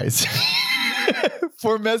Mesmerize.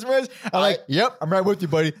 For Mesmerize, I'm like, yep, I'm right with you,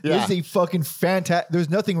 buddy. Yeah. This is a fucking fantastic. There's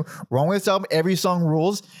nothing wrong with this album. Every song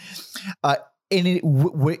rules. And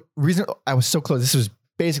reason I was so close. This was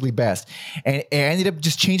basically best, and I ended up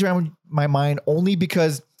just changing my mind only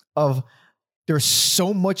because of there's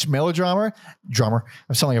so much melodrama.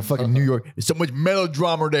 I'm sounding like a fucking New York. There's so much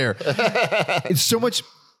melodrama there. It's so much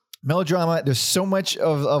melodrama. There's so much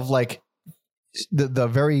of like the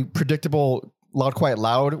very predictable Loud, Quiet,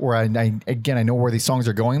 Loud, where I know where these songs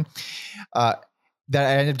are going, that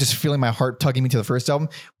I ended up just feeling my heart tugging me to the first album.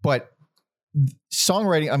 But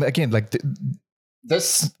songwriting, I mean, again, like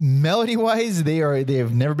this melody wise, they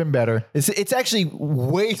have never been better. It's actually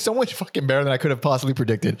so much fucking better than I could have possibly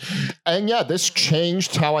predicted. And yeah, this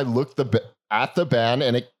changed how I looked at the band,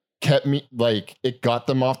 and it kept me like it got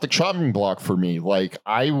them off the chopping block for me. Like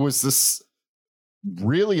I was this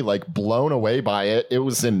really like blown away by it. It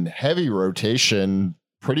was in heavy rotation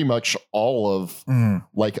pretty much all of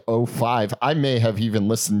like 05. I may have even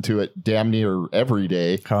listened to it damn near every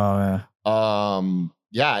day. Oh, yeah.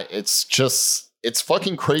 Yeah, it's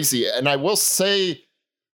fucking crazy. And I will say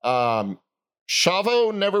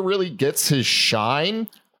Shavo never really gets his shine.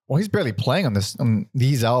 Well, he's barely playing on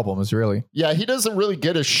these albums, really. Yeah, he doesn't really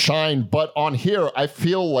get his shine, but on here I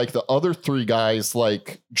feel like the other three guys,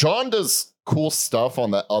 like John does cool stuff on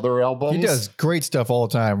the other albums. He does great stuff all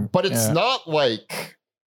the time. But it's not like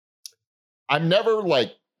I'm never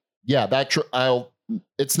like, yeah,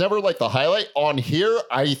 it's never like the highlight. On here,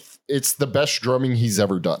 it's the best drumming he's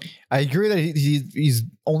ever done. I agree that he's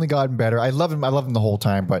only gotten better. I love him the whole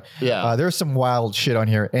time, but yeah, there's some wild shit on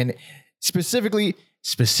here, and specifically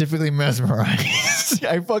Mesmerized.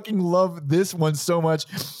 I fucking love this one so much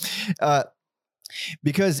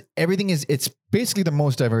because it's basically the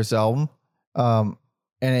most diverse album.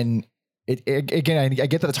 And again, I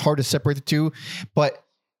get that it's hard to separate the two, but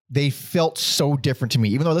they felt so different to me,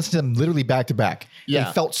 even though I listened to them literally back to back. Yeah.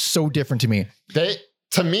 They felt so different to me.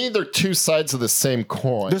 To me, they're two sides of the same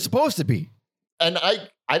coin. They're supposed to be. And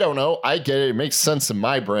I don't know. I get it. It makes sense in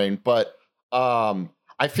my brain, but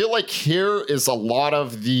I feel like here is a lot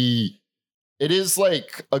of it is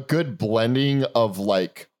like a good blending of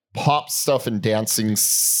like pop stuff and dancing,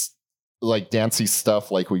 like dancey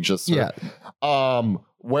stuff, like we just heard. Yeah.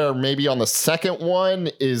 Where maybe on the second one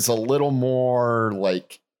is a little more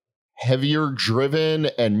like heavier driven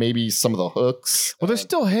and maybe some of the hooks. Well, there's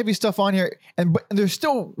still heavy stuff on here, but there's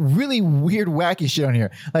still really weird, wacky shit on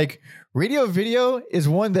here. Like Radio Video is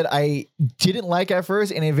one that I didn't like at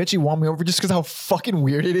first, and it eventually won me over just because how fucking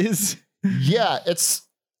weird it is. Yeah, There's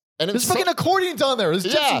fucking accordions on there.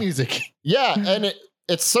 There's gypsy music. Yeah, and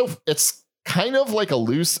it's kind of like a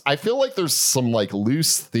loose. I feel like there's some like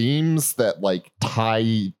loose themes that like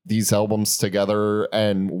tie these albums together,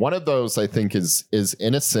 and one of those I think is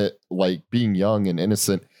innocent, like being young and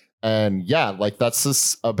innocent, and yeah, like that's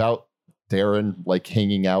just about Darren like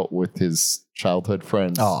hanging out with his childhood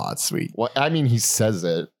friends. Oh, that's sweet. Well, I mean, he says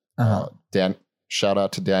it. Dan, shout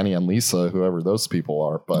out to Danny and Lisa, whoever those people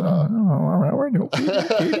are. But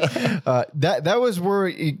that was where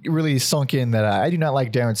it really sunk in that I do not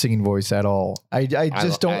like Darren's singing voice at all. I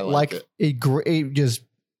just don't like it. It just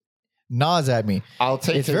gnaws at me.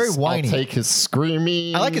 It's very whiny. I'll take his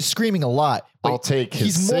screaming. I like his screaming a lot. I'll take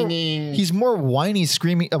his singing. He's more whiny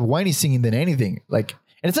singing than anything. Like,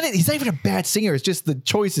 and he's not even a bad singer. It's just the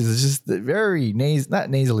choices. It's just the very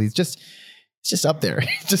not nasally. It's just up there.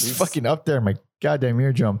 He's fucking up there. My goddamn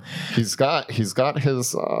eardrum. He's got his sound.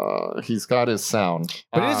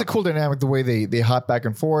 But it is a cool dynamic the way they hop back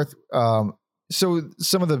and forth. So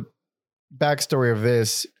some of the backstory of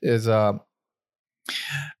this is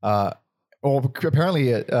apparently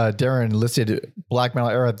Darren listed Black Metal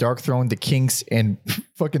era, Dark Throne, the Kinks, and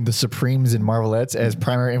fucking the Supremes and Marvelettes as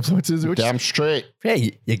primary influences. Which, damn straight.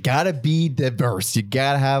 Hey, you gotta be diverse. You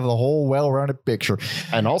gotta have the whole well-rounded picture.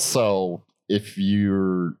 And also, if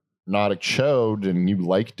you're not a chode and you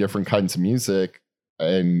like different kinds of music,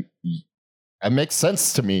 and it makes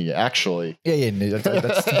sense to me, actually. Yeah,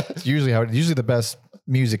 that's usually how. Usually, the best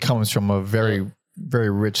music comes from a very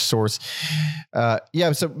rich source. So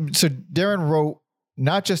Darren wrote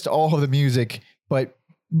not just all of the music, but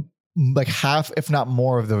like half, if not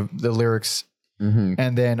more, of the lyrics,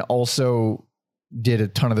 and then also did a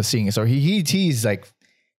ton of the singing. So he's like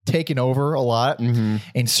taken over a lot.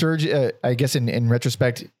 And Serge, I guess in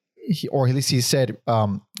retrospect, or at least he said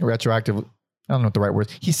retroactive. I don't know what the right word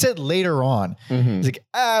is. He said later on, he's like,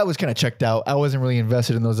 I was kind of checked out. I wasn't really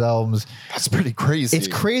invested in those albums. That's pretty crazy. It's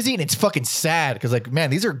crazy and it's fucking sad because, like,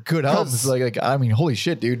 man, these are good albums. Like, I mean, holy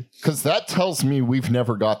shit, dude. Because that tells me we've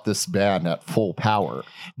never got this band at full power.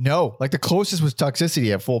 No, like the closest was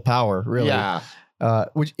Toxicity at full power, really. Yeah.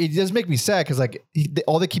 Which it does make me sad because, like,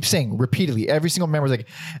 all they keep saying repeatedly, every single member is like,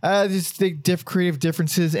 there's the creative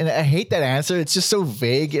differences, and I hate that answer. It's just so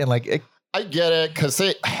vague and like. I get it because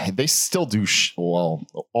they still do. Well,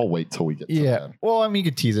 I'll wait till we get to that. Well, I mean, you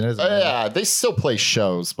could tease it. Yeah, they still play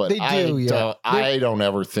shows, but I don't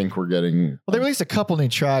ever think we're getting. Well, they released a couple new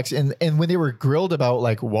tracks, and when they were grilled about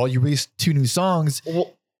like, well, you released 2 new songs,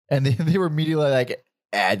 and they were immediately like,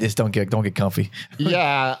 just don't get comfy.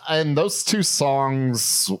 Yeah, and those 2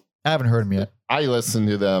 songs, I haven't heard them yet. I listened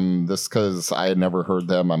to them this because I had never heard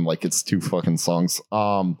them. I'm like, it's 2 fucking songs.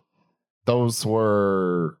 Those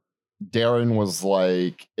were. Darren was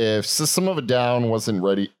like, if System of a Down wasn't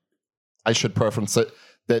ready, I should preference it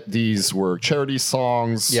that these were charity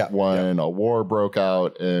songs when a war broke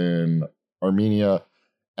out in Armenia.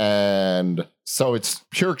 And so it's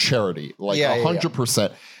pure charity, like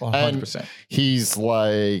 100%. 100%. And he's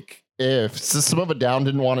like, if System of a Down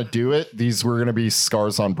didn't want to do it, these were going to be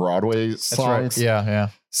Scars on Broadway songs. Right. Yeah.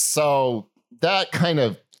 So that kind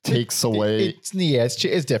of takes away.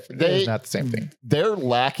 It's different. It's not the same thing. They're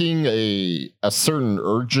lacking a certain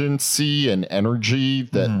urgency and energy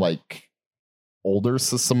that like older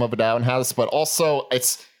System of a Down has, but also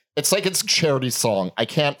it's like it's a charity song. I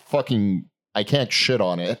can't shit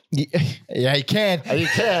on it. Yeah, you can. You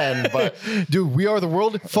can, but dude, We Are the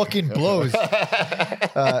World fucking blows.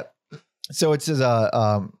 So it says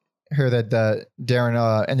here that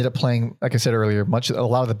Darren ended up playing, like I said earlier, a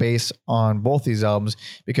lot of the bass on both these albums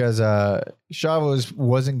because Chavez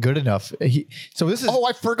wasn't good enough. I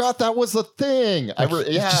forgot that was the thing.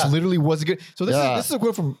 It just literally wasn't good. So this is a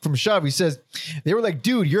quote from Chavez. He says, they were like,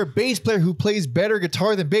 dude, you're a bass player who plays better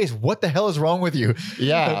guitar than bass. What the hell is wrong with you?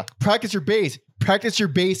 Yeah. Practice your bass. Practice your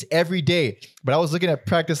bass every day. But I was looking at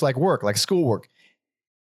practice like work, like schoolwork.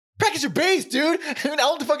 Practice your bass, dude. I mean, I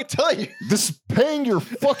don't know if I can tell you. This is paying your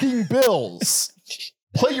fucking bills.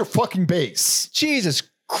 Play your fucking bass. Jesus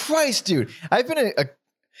Christ, dude. I've been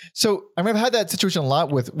So I mean, I've had that situation a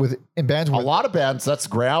lot with in bands. A Where, lot of bands, that's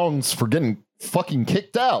grounds for getting fucking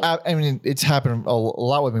kicked out. I mean, it's happened a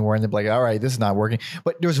lot with me where I end up like, all right, this is not working.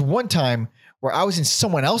 But there was one time where I was in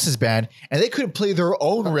someone else's band and they couldn't play their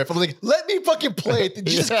own riff. I'm like, let me fucking play it.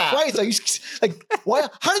 Jesus Christ. Like, why?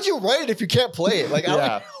 How did you write it if you can't play it? Like,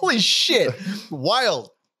 holy shit.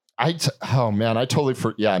 Wild. Oh man, I totally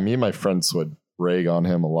me and my friends would rag on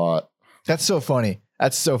him a lot. That's so funny.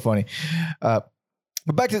 But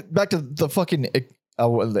back to the fucking the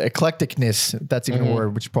eclecticness, that's even a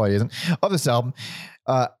word, which probably isn't, of this album.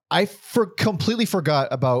 I completely forgot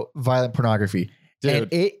about Violent Pornography. Dude.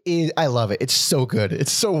 And it is, I love it. It's so good.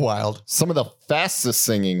 It's so wild. Some of the fastest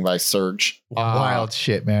singing by Serge. Wild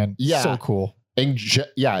shit, man. Yeah. So cool.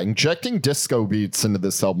 Injecting disco beats into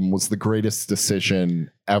this album was the greatest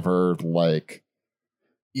decision ever. Like,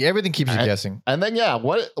 yeah, everything keeps you guessing. And then,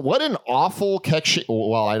 what an awful catchy.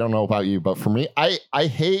 Well, I don't know about you, but for me, I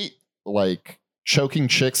hate like choking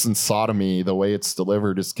chicks and sodomy. The way it's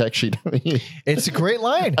delivered is catchy to me. It's a great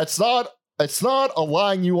line. It's not a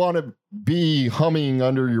line you want to be humming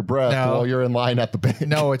under your breath while you're in line at the bank.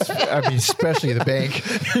 No, especially the bank.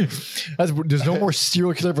 There's no more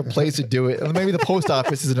serial killer of a place to do it. And maybe the post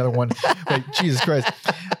office is another one. Like, Jesus Christ.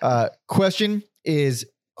 Question is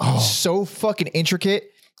so fucking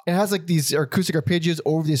intricate. It has like these acoustic arpeggios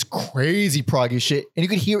over this crazy proggy shit, and you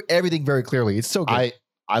can hear everything very clearly. It's so good.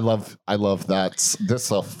 I love that. This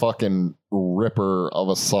is a fucking ripper of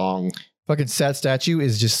a song. Fucking Sad Statue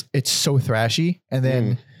is just, it's so thrashy. And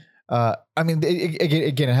then, I mean,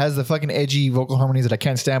 again, it has the fucking edgy vocal harmonies that I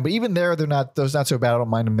can't stand, but even there, they're not so bad. I don't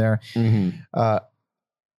mind them there.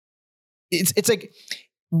 It's like,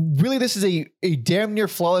 really, this is a damn near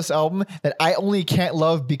flawless album that I only can't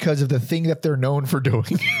love because of the thing that they're known for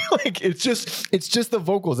doing. Like, it's just the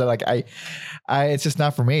vocals that like, it's just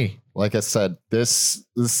not for me. Like I said, this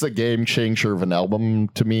is a game changer of an album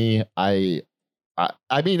to me. I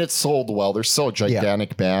mean, it sold well. They're still a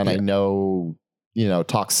gigantic band. Yeah. I know,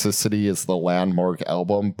 Toxicity is the landmark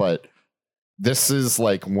album, but this is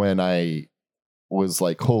like when I was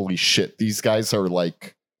like, holy shit, these guys are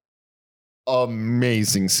like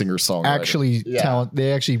amazing singer-songwriters. Actually, talent.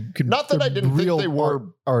 They actually could. Not that I didn't think they were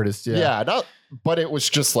artists. Yeah. But it was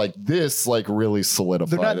just like this, like really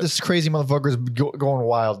solidified. They're not just crazy motherfuckers going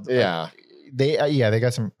wild. Yeah. They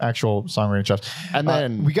got some actual songwriting chops. And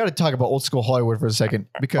then we got to talk about Old School Hollywood for a second,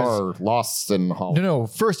 because or Lost in Hollywood. No,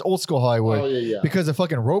 first Old School Hollywood. Oh yeah. Because of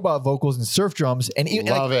fucking robot vocals and surf drums and even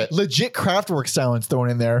love it. Legit Kraftwerk sounds thrown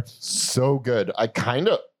in there. So good. I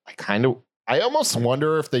almost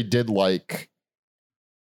wonder if they did like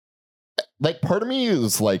part of me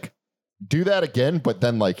is like, do that again, but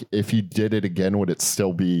then like if you did it again, would it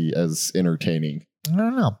still be as entertaining? I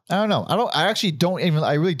don't know.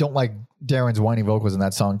 I really don't like Darren's whiny vocals in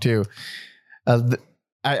that song too.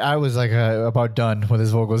 I was like about done with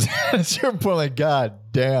his vocals at a certain point. Like, God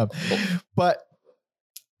damn. But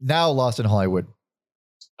now Lost in Hollywood.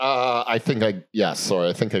 I think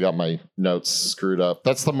I got my notes screwed up.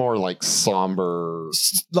 That's the more like somber.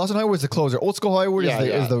 Lost in Hollywood is the closer. Old School Hollywood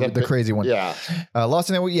is the crazy one. Yeah. Lost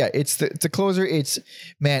in Hollywood. Yeah. It's the closer.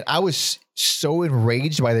 Man, I was so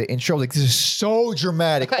enraged by the intro. Like, this is so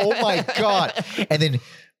dramatic. Oh my God. And then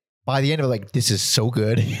by the end of it, like, this is so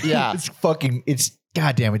good. Yeah. it's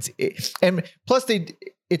goddamn. And plus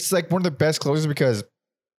it's like one of the best closers because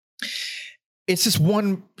it's just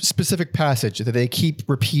one specific passage that they keep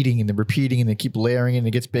repeating and they keep layering and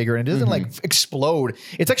it gets bigger and it doesn't like explode.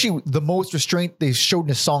 It's actually the most restraint they've showed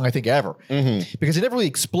in a song, I think, ever, because it never really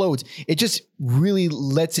explodes. It just really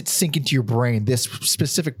lets it sink into your brain, this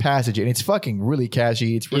specific passage, and it's fucking really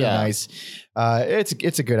catchy. It's really nice.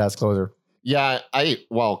 It's a good ass closer. Yeah.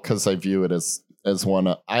 Cause I view it as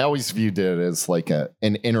one, I always viewed it as like an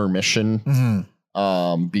intermission,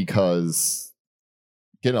 because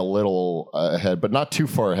getting a little ahead, but not too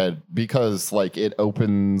far ahead, because like it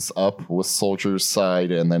opens up with Soldier's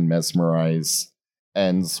Side and then Mesmerize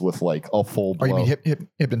ends with like a full blow. Oh, you mean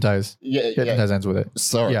Hypnotize? Yeah, Hypnotize ends with it.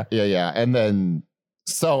 So yeah. And then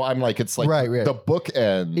so I'm like, it's like the book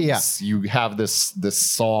ends. Yeah. You have this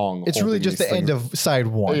song. It's really just the end of side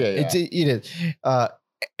one. Yeah. It is.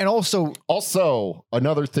 And also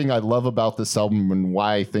another thing I love about this album and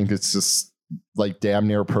why I think it's just like damn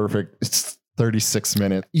near perfect. It's 36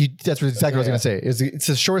 minutes. That's exactly what I was going to say. It's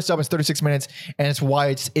the shortest album. It's 36 minutes. And it's why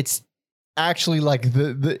it's actually like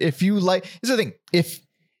if you like, this is the thing. If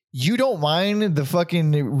you don't mind the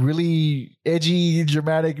fucking really edgy,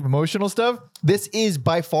 dramatic, emotional stuff, this is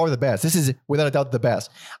by far the best. This is without a doubt the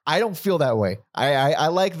best. I don't feel that way. I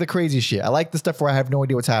like the crazy shit. I like the stuff where I have no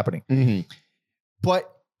idea what's happening.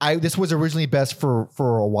 But this was originally best for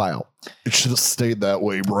a while. It should have stayed that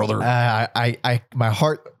way, brother. My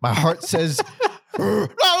heart says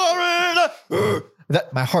that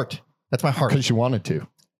my heart. That's my heart. Because you wanted to.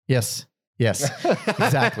 Yes,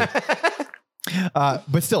 exactly.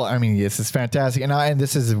 But still, I mean, this is fantastic, and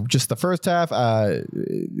this is just the first half.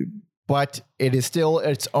 But it is still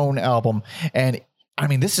its own album, and I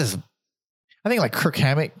mean, this is, I think, like Kirk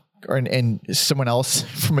Hammett and someone else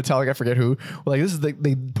from Metallica, I forget who. Like, this is they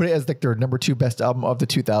put it as like their number 2 best album of the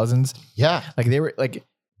 2000s. Yeah. Like they were like,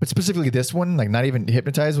 but specifically this one, like not even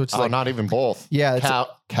Hypnotized, which is like not even both. Yeah, it's,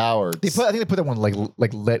 cowards. I think they put that one like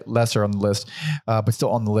lesser on the list, but still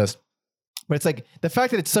on the list. But it's like the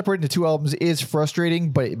fact that it's separated into 2 albums is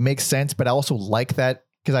frustrating, but it makes sense. But I also like that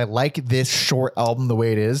because I like this short album the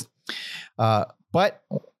way it is. But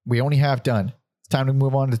we only have done. Time to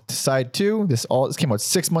move on to side 2. This came out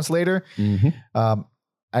 6 months later. Mm-hmm.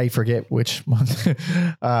 I forget which month,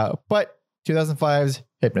 but 2005's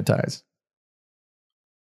Hypnotize.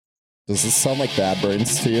 Does this sound like Bad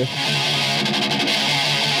Brains to you?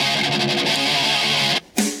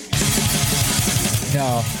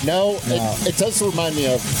 No. It does remind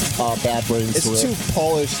me of Bad Brains. It's riff. too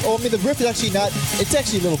polished. Oh, I mean, the riff is actually not. It's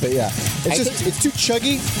actually a little bit, yeah. It's too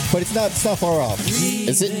chuggy, but it's not far off.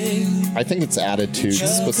 Is it? I think it's attitude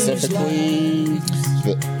specifically.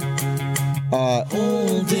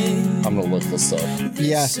 I'm gonna look this up.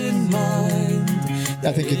 Yeah.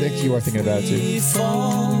 I think you are thinking of Attitude.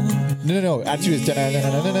 No. Attitude is no.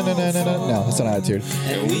 That's not Attitude. I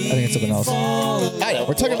think it's something else. I know.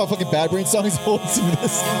 We're talking about fucking Bad Brain songs. Listen to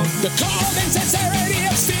this. The common sincerity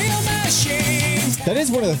of steel machines. That is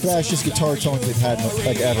one of the thrashiest guitar tones they've had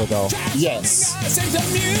like ever, though. Yes. Into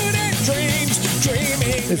mutant dreams,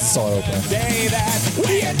 dreaming. It's a solid opener. Day that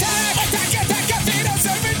we attack, fetal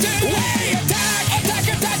servitude. We attack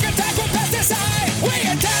with pesticide. We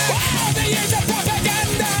attack all the years of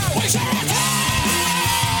propaganda. We shall attack.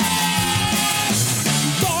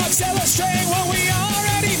 Books illustrate what we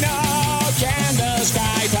already know. Can the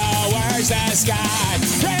sky towards the sky.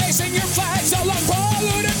 Raising your flags along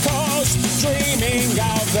polluted coast. Dreaming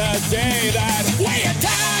of the day that we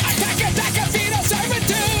attack fetal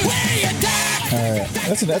servitude. We attack. All right.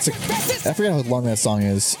 That's a. I forget how long that song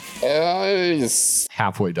is. It's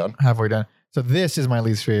halfway done. Halfway done. So this is my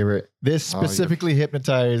least favorite. This specifically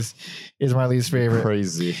Hypnotize is my least favorite.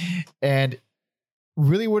 Crazy. And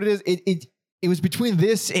really what it is, it was between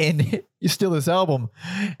this and still this album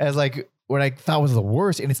as like what I thought was the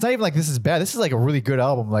worst. And it's not even like this is bad. This is like a really good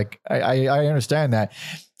album. Like I understand that.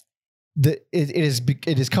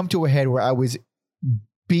 It has come to a head where I was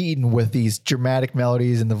beaten with these dramatic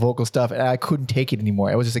melodies and the vocal stuff, and I couldn't take it anymore.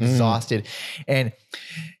 I was just exhausted. And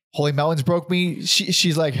Holy Mountains broke me.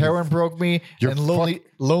 She's like Heroin broke me. And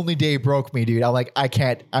Lonely Day broke me, dude. I'm like, I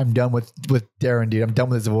can't. I'm done with Darren, dude. I'm done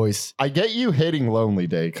with his voice. I get you hating Lonely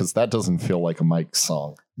Day because that doesn't feel like a Mike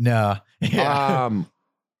song. Nah. Yeah.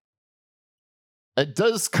 It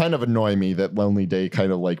does kind of annoy me that Lonely Day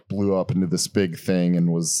kind of like blew up into this big thing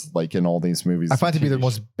and was like in all these movies. I find it to be the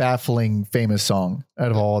most baffling, famous song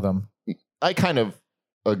out of all of them. I kind of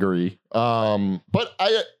agree. But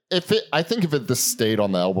I think if it this stayed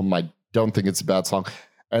on the album, I don't think it's a bad song.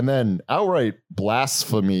 And then outright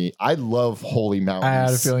blasphemy. I love Holy Mountains. I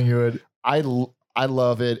had a feeling you would. I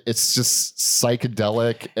love it. It's just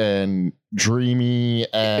psychedelic and dreamy,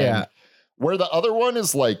 and where the other one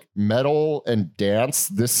is like metal and dance,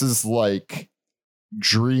 this is like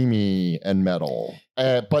dreamy and metal.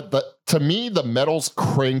 But to me, the metal's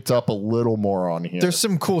cranked up a little more on here. There's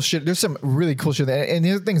some cool shit. There's some really cool shit. And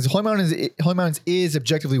the other thing is, Holy Mountains is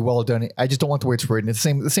objectively well done. I just don't want the way it's written. It's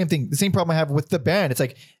the same thing. The same problem I have with the band. It's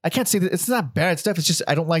like, I can't say that it's not bad stuff. It's just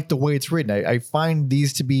I don't like the way it's written. I find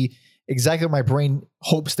these to be exactly where my brain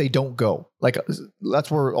hopes they don't go. Like that's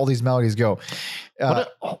where all these melodies go.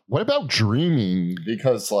 What about dreaming?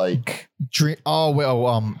 Because like dreaming.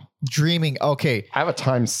 Okay, I have a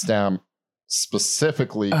timestamp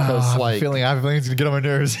specifically because I have like a feeling it's gonna get on my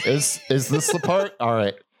nerves. Is this the part? All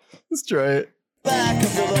right, let's try it. Back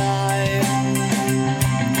of the line.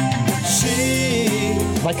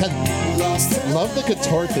 Like I love the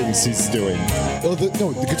guitar things he's doing. Oh, the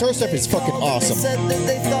guitar stuff is fucking awesome. Said that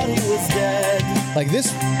they thought he was dead. Like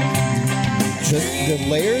this, the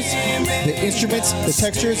layers, the instruments, the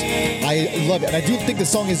textures, I love it. And I do think the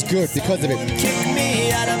song is good because of it. Kick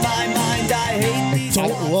me out of my mind. I hate these. I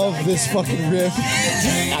don't love this fucking riff.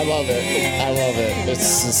 I love it.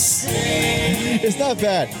 It's just, it's not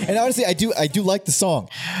bad. And honestly, I do like the song.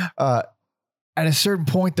 At a certain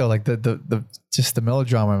point though, like the just the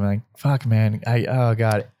melodrama, I'm like, fuck man, oh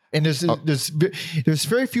god. And there's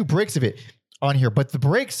very few breaks of it. on here, but the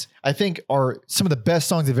breaks I think are some of the best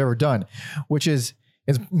songs they've ever done, which is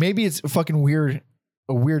maybe it's fucking weird,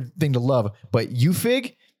 a weird thing to love, but You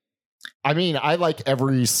Fig. I mean, I like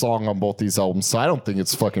every song on both these albums, so I don't think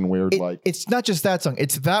it's fucking weird. It's not just that song;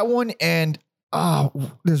 it's that one, and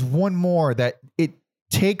there's one more that it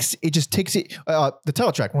just takes it. The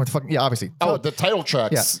title track, one of the fucking obviously. The title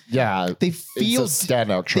tracks, yeah, they feel it's a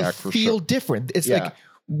standout track for feel sure. different. It's like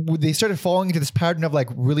they started falling into this pattern of like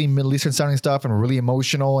really Middle Eastern sounding stuff and really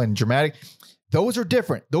emotional and dramatic. Those are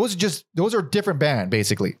different. Those are a different band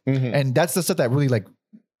basically, and that's the stuff that really like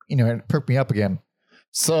perked me up again.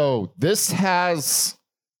 So this was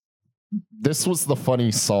the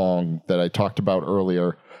funny song that I talked about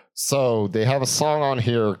earlier. So they have a song on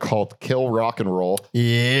here called "Kill Rock and Roll."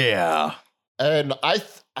 Yeah, and I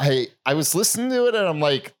was listening to it and I'm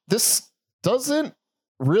like, this doesn't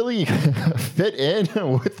really fit in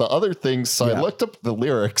with the other things. So I looked up the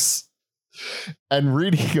lyrics, and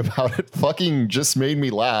reading about it fucking just made me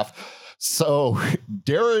laugh. So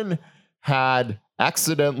Darren had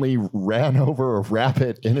accidentally ran over a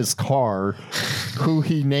rabbit in his car who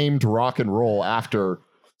he named Rock and Roll after.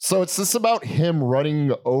 So it's just about him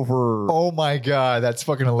running over. Oh my God, that's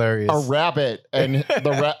fucking hilarious. A rabbit. And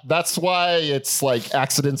that's why it's like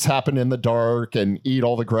accidents happen in the dark and eat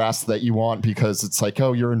all the grass that you want, because it's like,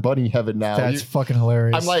 oh, you're in bunny heaven now. That's fucking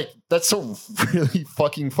hilarious. I'm like, that's a really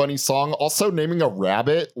fucking funny song. Also naming a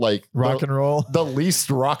rabbit like Rock and Roll, the least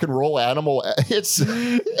rock and roll animal. It's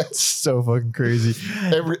so fucking crazy.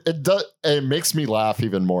 It makes me laugh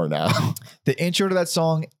even more now. The intro to that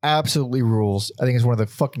song absolutely rules. I think it's one of the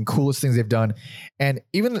fucking coolest things they've done. And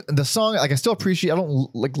even the song, like I still appreciate, I don't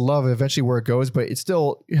like love eventually where it goes, but it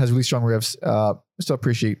still has really strong riffs. I still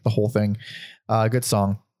appreciate the whole thing. Good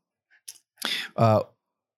song.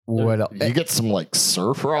 What else? You get some like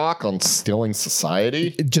surf rock on Stealing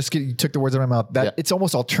Society. You took the words out of my mouth. That it's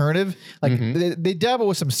almost alternative. Like they dabble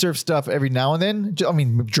with some surf stuff every now and then. I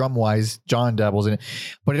mean, drum wise, John dabbles in it,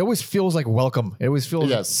 but it always feels like welcome. It always feels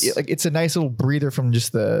like it's a nice little breather from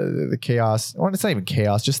just the chaos. Well, it's not even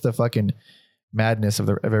chaos, just the fucking madness of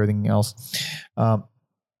everything else. What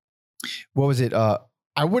was it?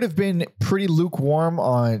 I would have been pretty lukewarm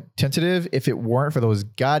on Tentative if it weren't for those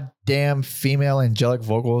goddamn female angelic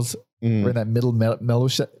vocals in that middle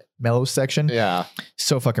mellow section. Yeah.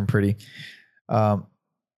 So fucking pretty. And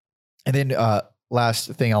then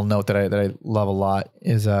last thing I'll note that I love a lot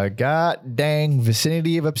is god dang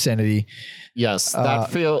Vicinity of Obscenity. Yes,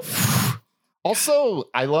 that feel. Also,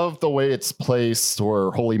 I love the way it's placed,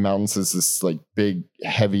 where Holy Mountains is this like big,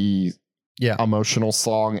 heavy, emotional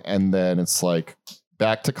song, and then it's like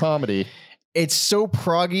back to comedy. It's so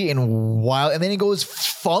proggy and wild, and then it goes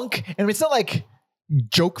funk, and it's not like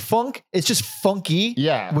joke funk. It's just funky.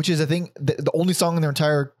 Yeah, which is I think the only song in their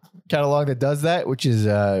entire catalog that does that. Which is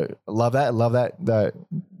love that. I love that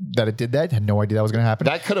it did that. Had no idea that was going to happen.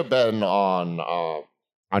 That could have been on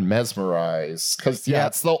Mesmerize, because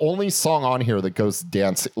it's the only song on here that goes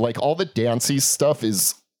dancing. Like all the dancey stuff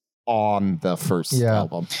is on the first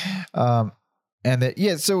album. And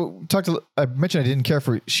that, so I mentioned I didn't care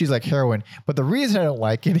for She's Like Heroin, but the reason I don't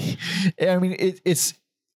like it, I mean, it's,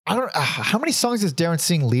 I don't, how many songs does Darren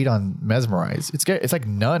sing lead on Mesmerize? It's like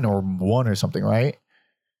none or one or something, right?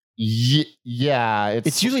 Yeah.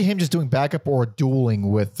 It's usually him just doing backup or dueling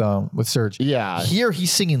with Serge. Yeah. Here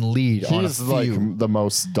he's singing lead. He's like the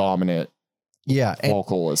most dominant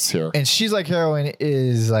vocalist here. And She's Like Heroin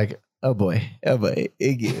is like, Oh boy.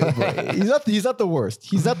 He's not the worst.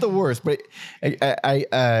 He's not the worst, but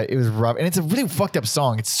it was rough, and it's a really fucked up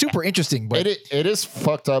song. It's super interesting, but it is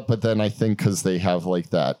fucked up. But then I think because they have like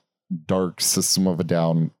that dark System of a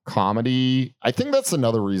Down comedy, I think that's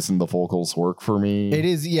another reason the vocals work for me. It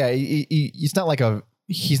is, yeah. He's not like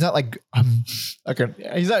he's not like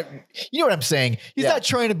he's not. You know what I'm saying? He's not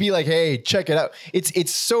trying to be like, hey, check it out.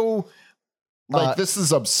 It's so like this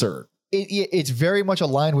is absurd. It's very much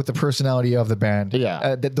aligned with the personality of the band.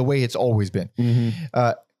 Yeah. The way it's always been. And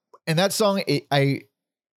that song,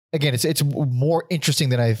 it's more interesting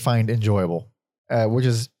than I find enjoyable, which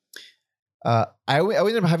is, I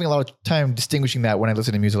ended up having a lot of time distinguishing that when I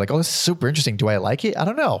listen to music, like, oh, this is super interesting. Do I like it? I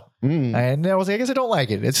don't know. And I was like, I guess I don't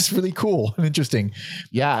like it. It's just really cool and interesting.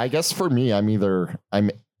 Yeah. I guess for me, I'm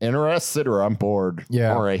interested or I'm bored,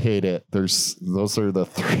 or I hate it. Those are the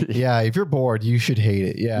three. Yeah, if you're bored, you should hate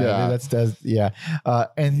it.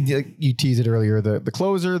 And you teased it earlier. The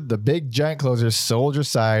closer, the big giant closer, Soldier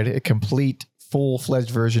Side, a complete full-fledged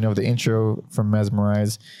version of the intro from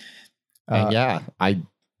Mesmerize. And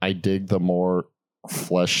I dig the more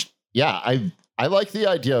fleshed. Yeah, I like the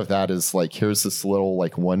idea of that. Is like, here's this little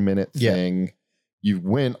like 1 minute thing. You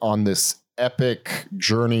went on this epic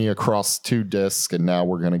journey across 2 discs, and now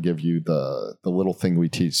we're going to give you the little thing we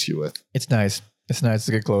tease you with. It's nice. It's nice. It's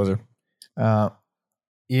a good closer.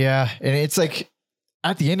 Yeah, and it's like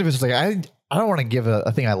at the end of it, it's like I don't want to give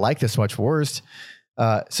a thing I like this much worst.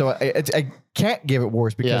 So I can't give it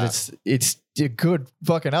worst because it's a good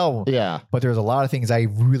fucking album. Yeah. But there's a lot of things I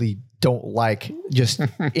really don't like just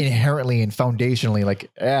inherently and foundationally. Like,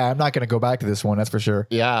 I'm not going to go back to this one. That's for sure.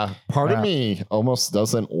 Yeah. Part of me almost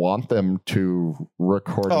doesn't want them to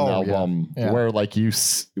record an album where like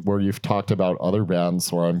where you've talked about other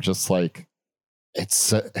bands where I'm just like,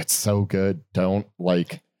 it's so good. Don't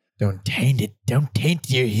taint it. Don't taint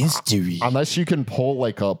your history. Unless you can pull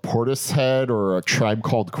like a Portishead or a Tribe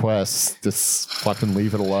Called Quest, just fucking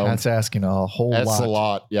leave it alone. That's asking a whole lot. That's a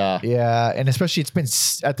lot. Yeah. Yeah. And especially it's been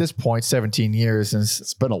at this point 17 years since.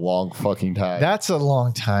 It's been a long fucking time. That's a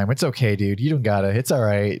long time. It's okay, dude. You don't gotta. It's all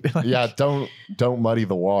right. Yeah. Don't muddy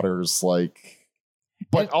the waters.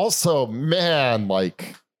 But also, man,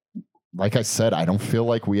 like I said, I don't feel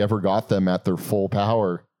like we ever got them at their full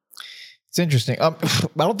power. It's interesting. I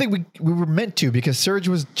don't think we were meant to because Serge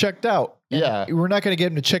was checked out. Yeah. We're not going to get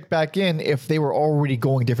him to check back in if they were already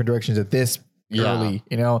going different directions at this early,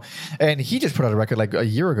 and he just put out a record like a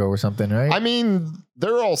year ago or something, right? I mean,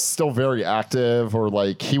 they're all still very active, or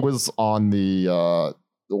like he was on the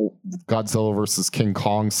Godzilla versus King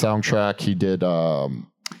Kong soundtrack. He did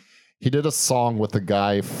a song with a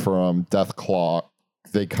guy from Deathclaw.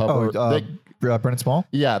 They covered Brennan Small?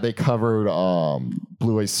 Yeah, they covered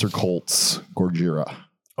Blue Oyster Cult's Gorgira.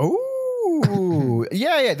 Oh,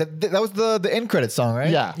 yeah. That was the end credit song,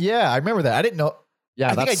 right? Yeah. I remember that. I didn't know.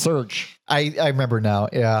 Yeah, that's Surge. I remember now.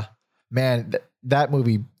 Yeah, man, that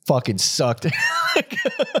movie fucking sucked.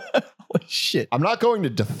 Holy shit! I'm not going to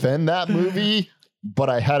defend that movie, but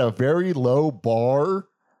I had a very low bar,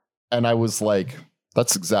 and I was like,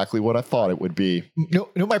 "That's exactly what I thought it would be." No,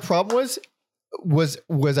 my problem was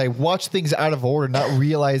I watched things out of order, not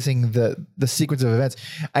realizing the sequence of events.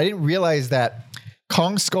 I didn't realize that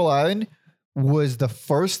Kong Skull Island was the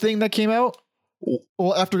first thing that came out.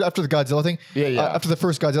 Well, after the Godzilla thing, after the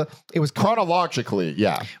first Godzilla, it was chronologically,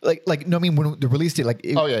 like no, I mean when the release date,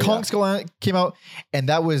 Kong Skull Island came out, and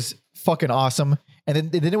that was fucking awesome.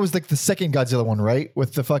 And then it was like the second Godzilla one, right,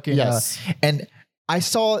 with the fucking and I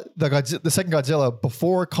saw the second Godzilla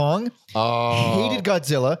before Kong. Hated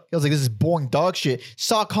Godzilla. I was like, this is boring dog shit.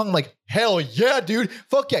 Saw Kong, like, hell yeah, dude.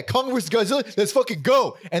 Fuck yeah. Kong versus Godzilla. Let's fucking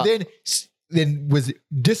go. And then was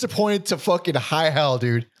disappointed to fucking high hell,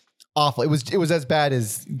 dude. Awful. It was as bad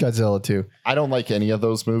as Godzilla 2. I don't like any of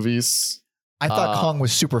those movies. I thought Kong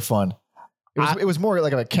was super fun. It was more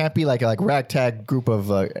like a campy, like ragtag group of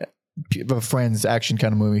friends action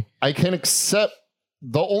kind of movie. I can accept.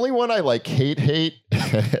 The only one I like hate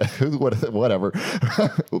whatever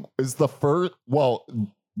is the first. Well,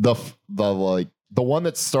 the one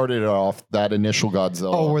that started it off, that initial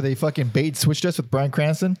Godzilla. Oh, where they fucking bait switched us with Bryan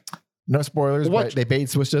Cranston. No spoilers, but they bait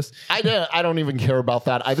switched us. I don't even care about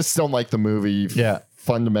that. I just don't like the movie.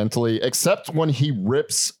 Fundamentally, except when he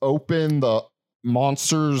rips open the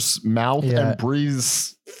monster's mouth and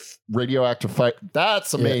breathes radioactive fire.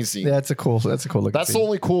 That's amazing. Yeah, that's a cool look. That's the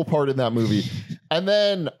only cool part in that movie. And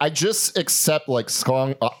then I just accept like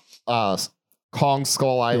Kong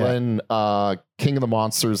Skull Island, King of the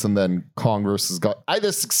Monsters, and then Kong versus God. I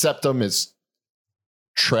just accept them as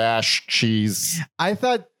trash cheese. I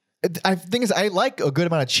think I like a good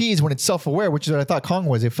amount of cheese when it's self-aware, which is what I thought Kong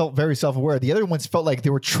was. It felt very self-aware. The other ones felt like they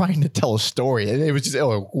were trying to tell a story. It was just,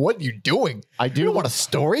 what are you doing? You don't want a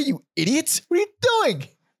story, you idiots. What are you doing?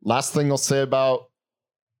 Last thing I'll say about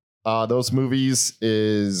those movies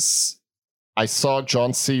is I saw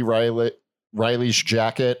John C. Reilly's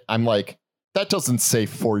jacket. I'm like, that doesn't say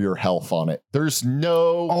For Your Health on it. There's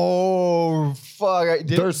no... Oh, fuck.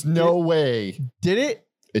 There's no way. Did it?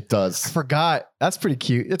 It does. I forgot. That's pretty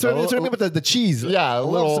cute. That's what I mean with the cheese. Yeah, I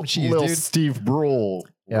love some cheese, little dude. Steve Brule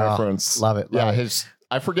reference. Love it.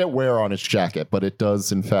 I forget where on his jacket, but it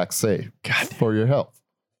does in fact say For Your Health.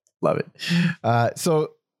 Love it.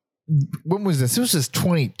 So when was this? This was just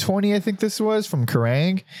 2020, I think this was, from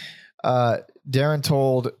Kerrang. Darren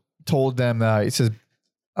told them, he says,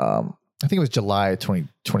 I think it was July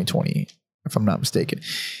 2020, if I'm not mistaken. He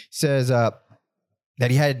says that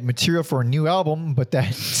he had material for a new album, but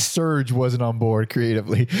that Serge wasn't on board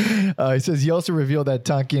creatively. He says he also revealed that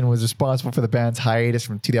Tonkin was responsible for the band's hiatus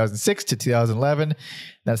from 2006 to 2011.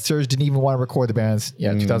 That Serge didn't even want to record the band's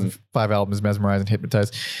 2005 albums, Mesmerize and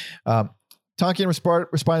Hypnotize. Tonkian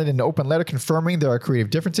responded in an open letter confirming there are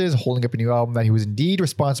creative differences, holding up a new album, that he was indeed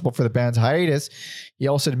responsible for the band's hiatus. He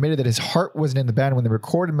also admitted that his heart wasn't in the band when they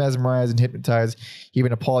recorded Mesmerize and Hypnotize. He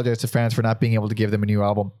even apologized to fans for not being able to give them a new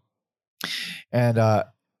album. And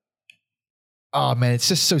oh man, it's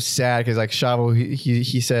just so sad because like Shavo,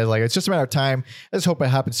 he says like it's just a matter of time. I just hope it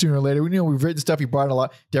happens sooner or later. We we've written stuff.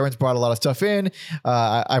 Darren's brought a lot of stuff in.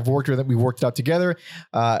 I've worked with him. We worked it out together.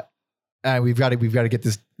 And we've got to get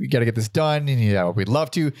this. We got to get this done. And we'd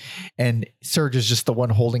love to. And Serge is just the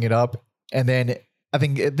one holding it up. And then I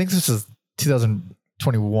think this is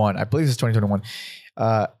 2021. I believe this is 2021.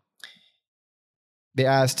 They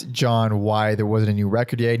asked John why there wasn't a new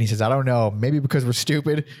record yet. And he says, I don't know. Maybe because we're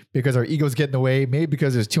stupid, because our egos get in the way. Maybe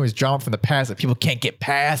because there's too much drama from the past that people can't get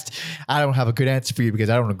past. I don't have a good answer for you because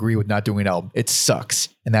I don't agree with not doing an album. It sucks.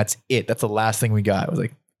 And that's it. That's the last thing we got. I was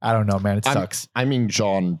like, I don't know, man. It sucks. I mean,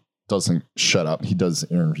 John doesn't shut up. He does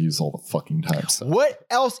interviews all the fucking time. So. What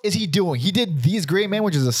else is he doing? He did These Great Men,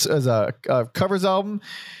 which is a covers album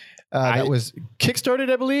that was kickstarted,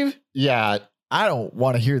 I believe. Yeah. I don't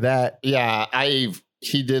want to hear that. Yeah,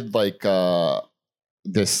 he did like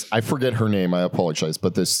this. I forget her name. I apologize,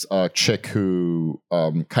 but this chick who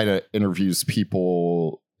kind of interviews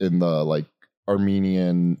people in the like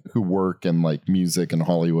Armenian who work in like music and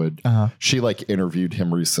Hollywood. She like interviewed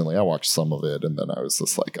him recently. I watched some of it, and then I was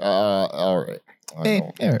just like, all right, I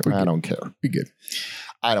don't care. Be good.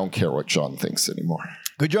 I don't care what John thinks anymore.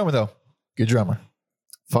 Good drummer though. Good drummer.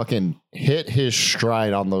 Fucking hit his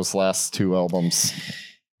stride on those last two albums.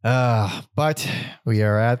 But we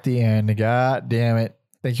are at the end. God damn it.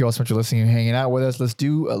 Thank you all so much for listening and hanging out with us. Let's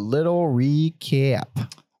do a little recap.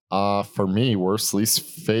 For me, worst least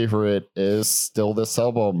favorite is still this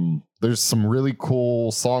album. There's some really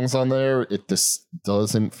cool songs on there. It just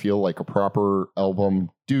doesn't feel like a proper album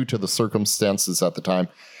due to the circumstances at the time.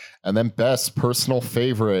 And then best personal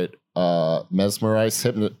favorite, Mesmerize,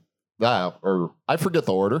 or I forget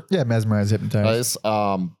the order. Yeah, Mesmerize, Hypnotize.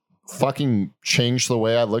 Fucking changed the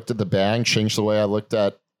way I looked at the band, changed the way I looked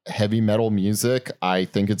at heavy metal music. I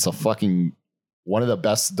think it's a fucking one of the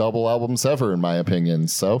best double albums ever, in my opinion.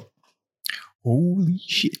 So, holy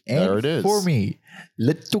shit. There it is. For me,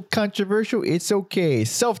 little controversial, it's okay.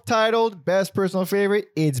 Self-titled, best personal favorite,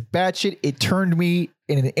 it's batshit. It turned me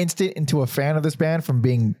in an instant into a fan of this band from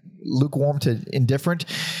being lukewarm to indifferent.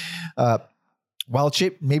 Wild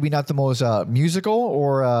Shape, maybe not the most musical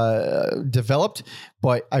or developed,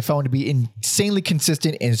 but I found to be insanely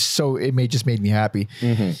consistent, and so it just made me happy.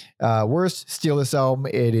 Worst, Steal This Album.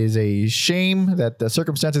 It is a shame that the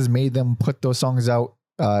circumstances made them put those songs out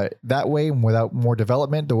that way and without more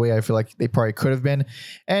development, the way I feel like they probably could have been.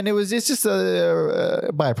 And it's just a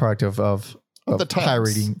byproduct of the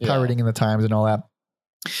pirating in the times and all that.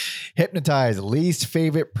 Hypnotize, least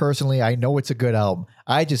favorite personally. I know it's a good album.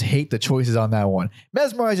 I just hate the choices on that one.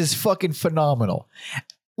 Mesmerize is fucking phenomenal,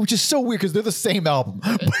 which is so weird because they're the same album.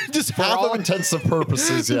 Just for all intents and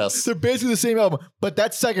purposes, yes. They're basically the same album. But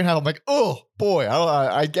that second half, I'm like, oh boy,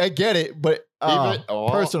 I get it. But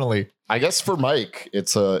personally, I guess for Mike,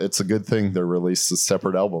 it's a good thing they released a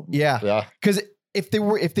separate album. Yeah. Because if they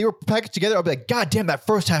were packaged together, I'd be like, God damn, that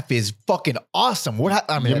first half is fucking awesome.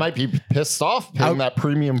 You might be pissed off paying that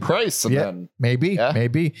premium price. And then maybe.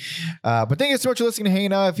 But thank you so much for listening and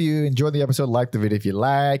hanging out. If you enjoyed the episode, like the video. If you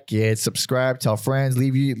like it, subscribe, tell friends,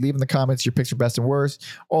 leave in the comments your picks for best and worst.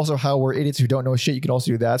 Also, how we're idiots who don't know shit. You can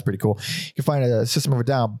also do that. That's pretty cool. You can find a System of a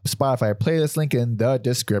Down Spotify playlist link in the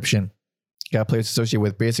description. Got playlists associated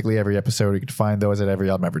with basically every episode. You can find those at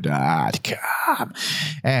everyalbumever.com.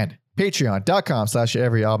 And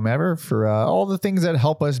patreon.com/everyalbumever for all the things that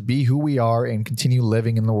help us be who we are and continue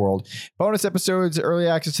living in the world. Bonus episodes, early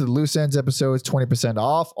access to the Loose Ends episodes, 20%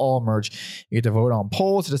 off all merch. You get to vote on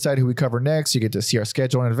polls to decide who we cover next. You get to see our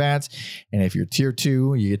schedule in advance. And if you're tier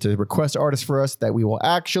 2, you get to request artists for us that we will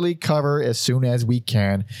actually cover as soon as we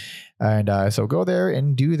can. And so go there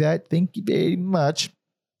and do that. Thank you very much.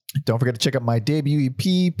 Don't forget to check out my debut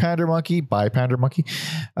EP, Pander Monkey, by Pander Monkey.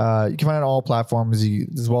 You can find it on all platforms,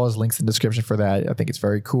 as well as links in the description for that. I think it's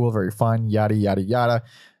very cool, very fun, yada, yada, yada.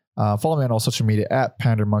 Follow me on all social media at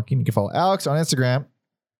Pander Monkey. You can follow Alex on Instagram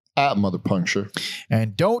at Mother Puncture.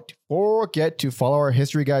 And don't forget to follow our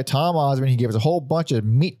history guy, Tom Osmond. He gave us a whole bunch of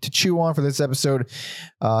meat to chew on for this episode.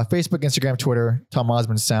 Facebook, Instagram, Twitter, Tom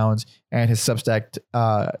Osmond Sounds, and his Substack,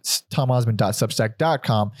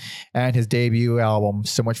 tomosmond.substack.com, and his debut album,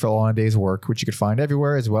 So Much for All in a Day's Work, which you can find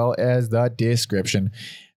everywhere, as well as the description.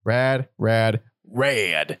 Rad.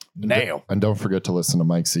 Now. And don't forget to listen to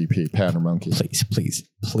Mike's EP, Pander Monkey. Please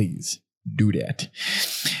do that.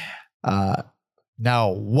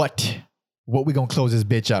 Now, what what we gonna close this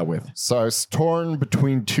bitch out with? So I was torn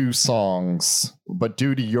between two songs, but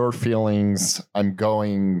due to your feelings, I'm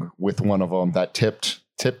going with one of them that tipped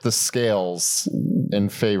the scales in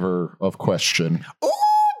favor of Question. Oh,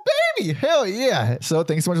 baby. Hell yeah. So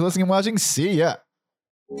thanks so much for listening and watching. See ya.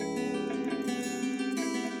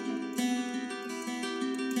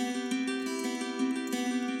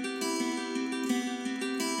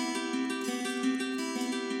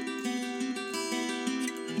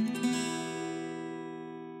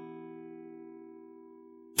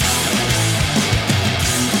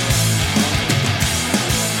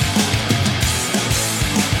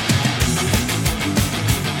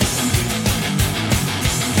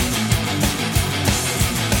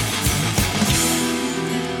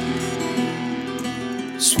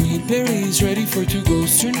 Sweet berries ready for two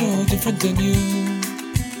ghosts are no different than you.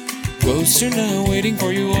 Ghosts are now waiting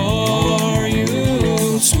for you, are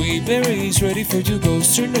you? Sweet berries ready for two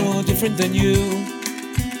ghosts are no different than you.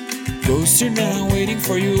 Ghosts are now waiting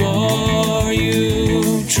for you, are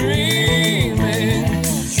you? Dreaming,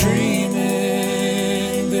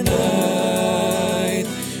 dreaming the night,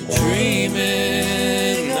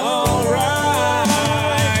 dreaming alright.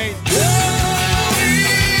 Do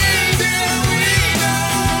we know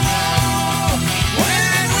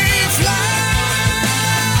when we fly,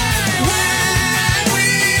 when we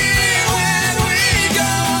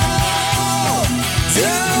go?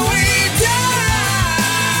 Do we die?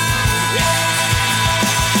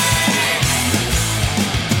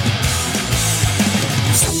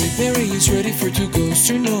 Sweet berries ready for two ghosts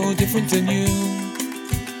are no different than you.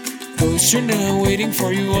 Ghosts are now waiting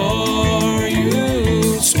for you, are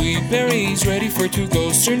you? Sweet berries ready for two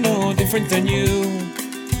ghosts are no different than you.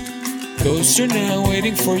 Ghosts are now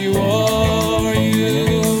waiting for you, are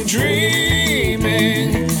you?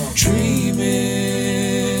 Dreaming, dreaming.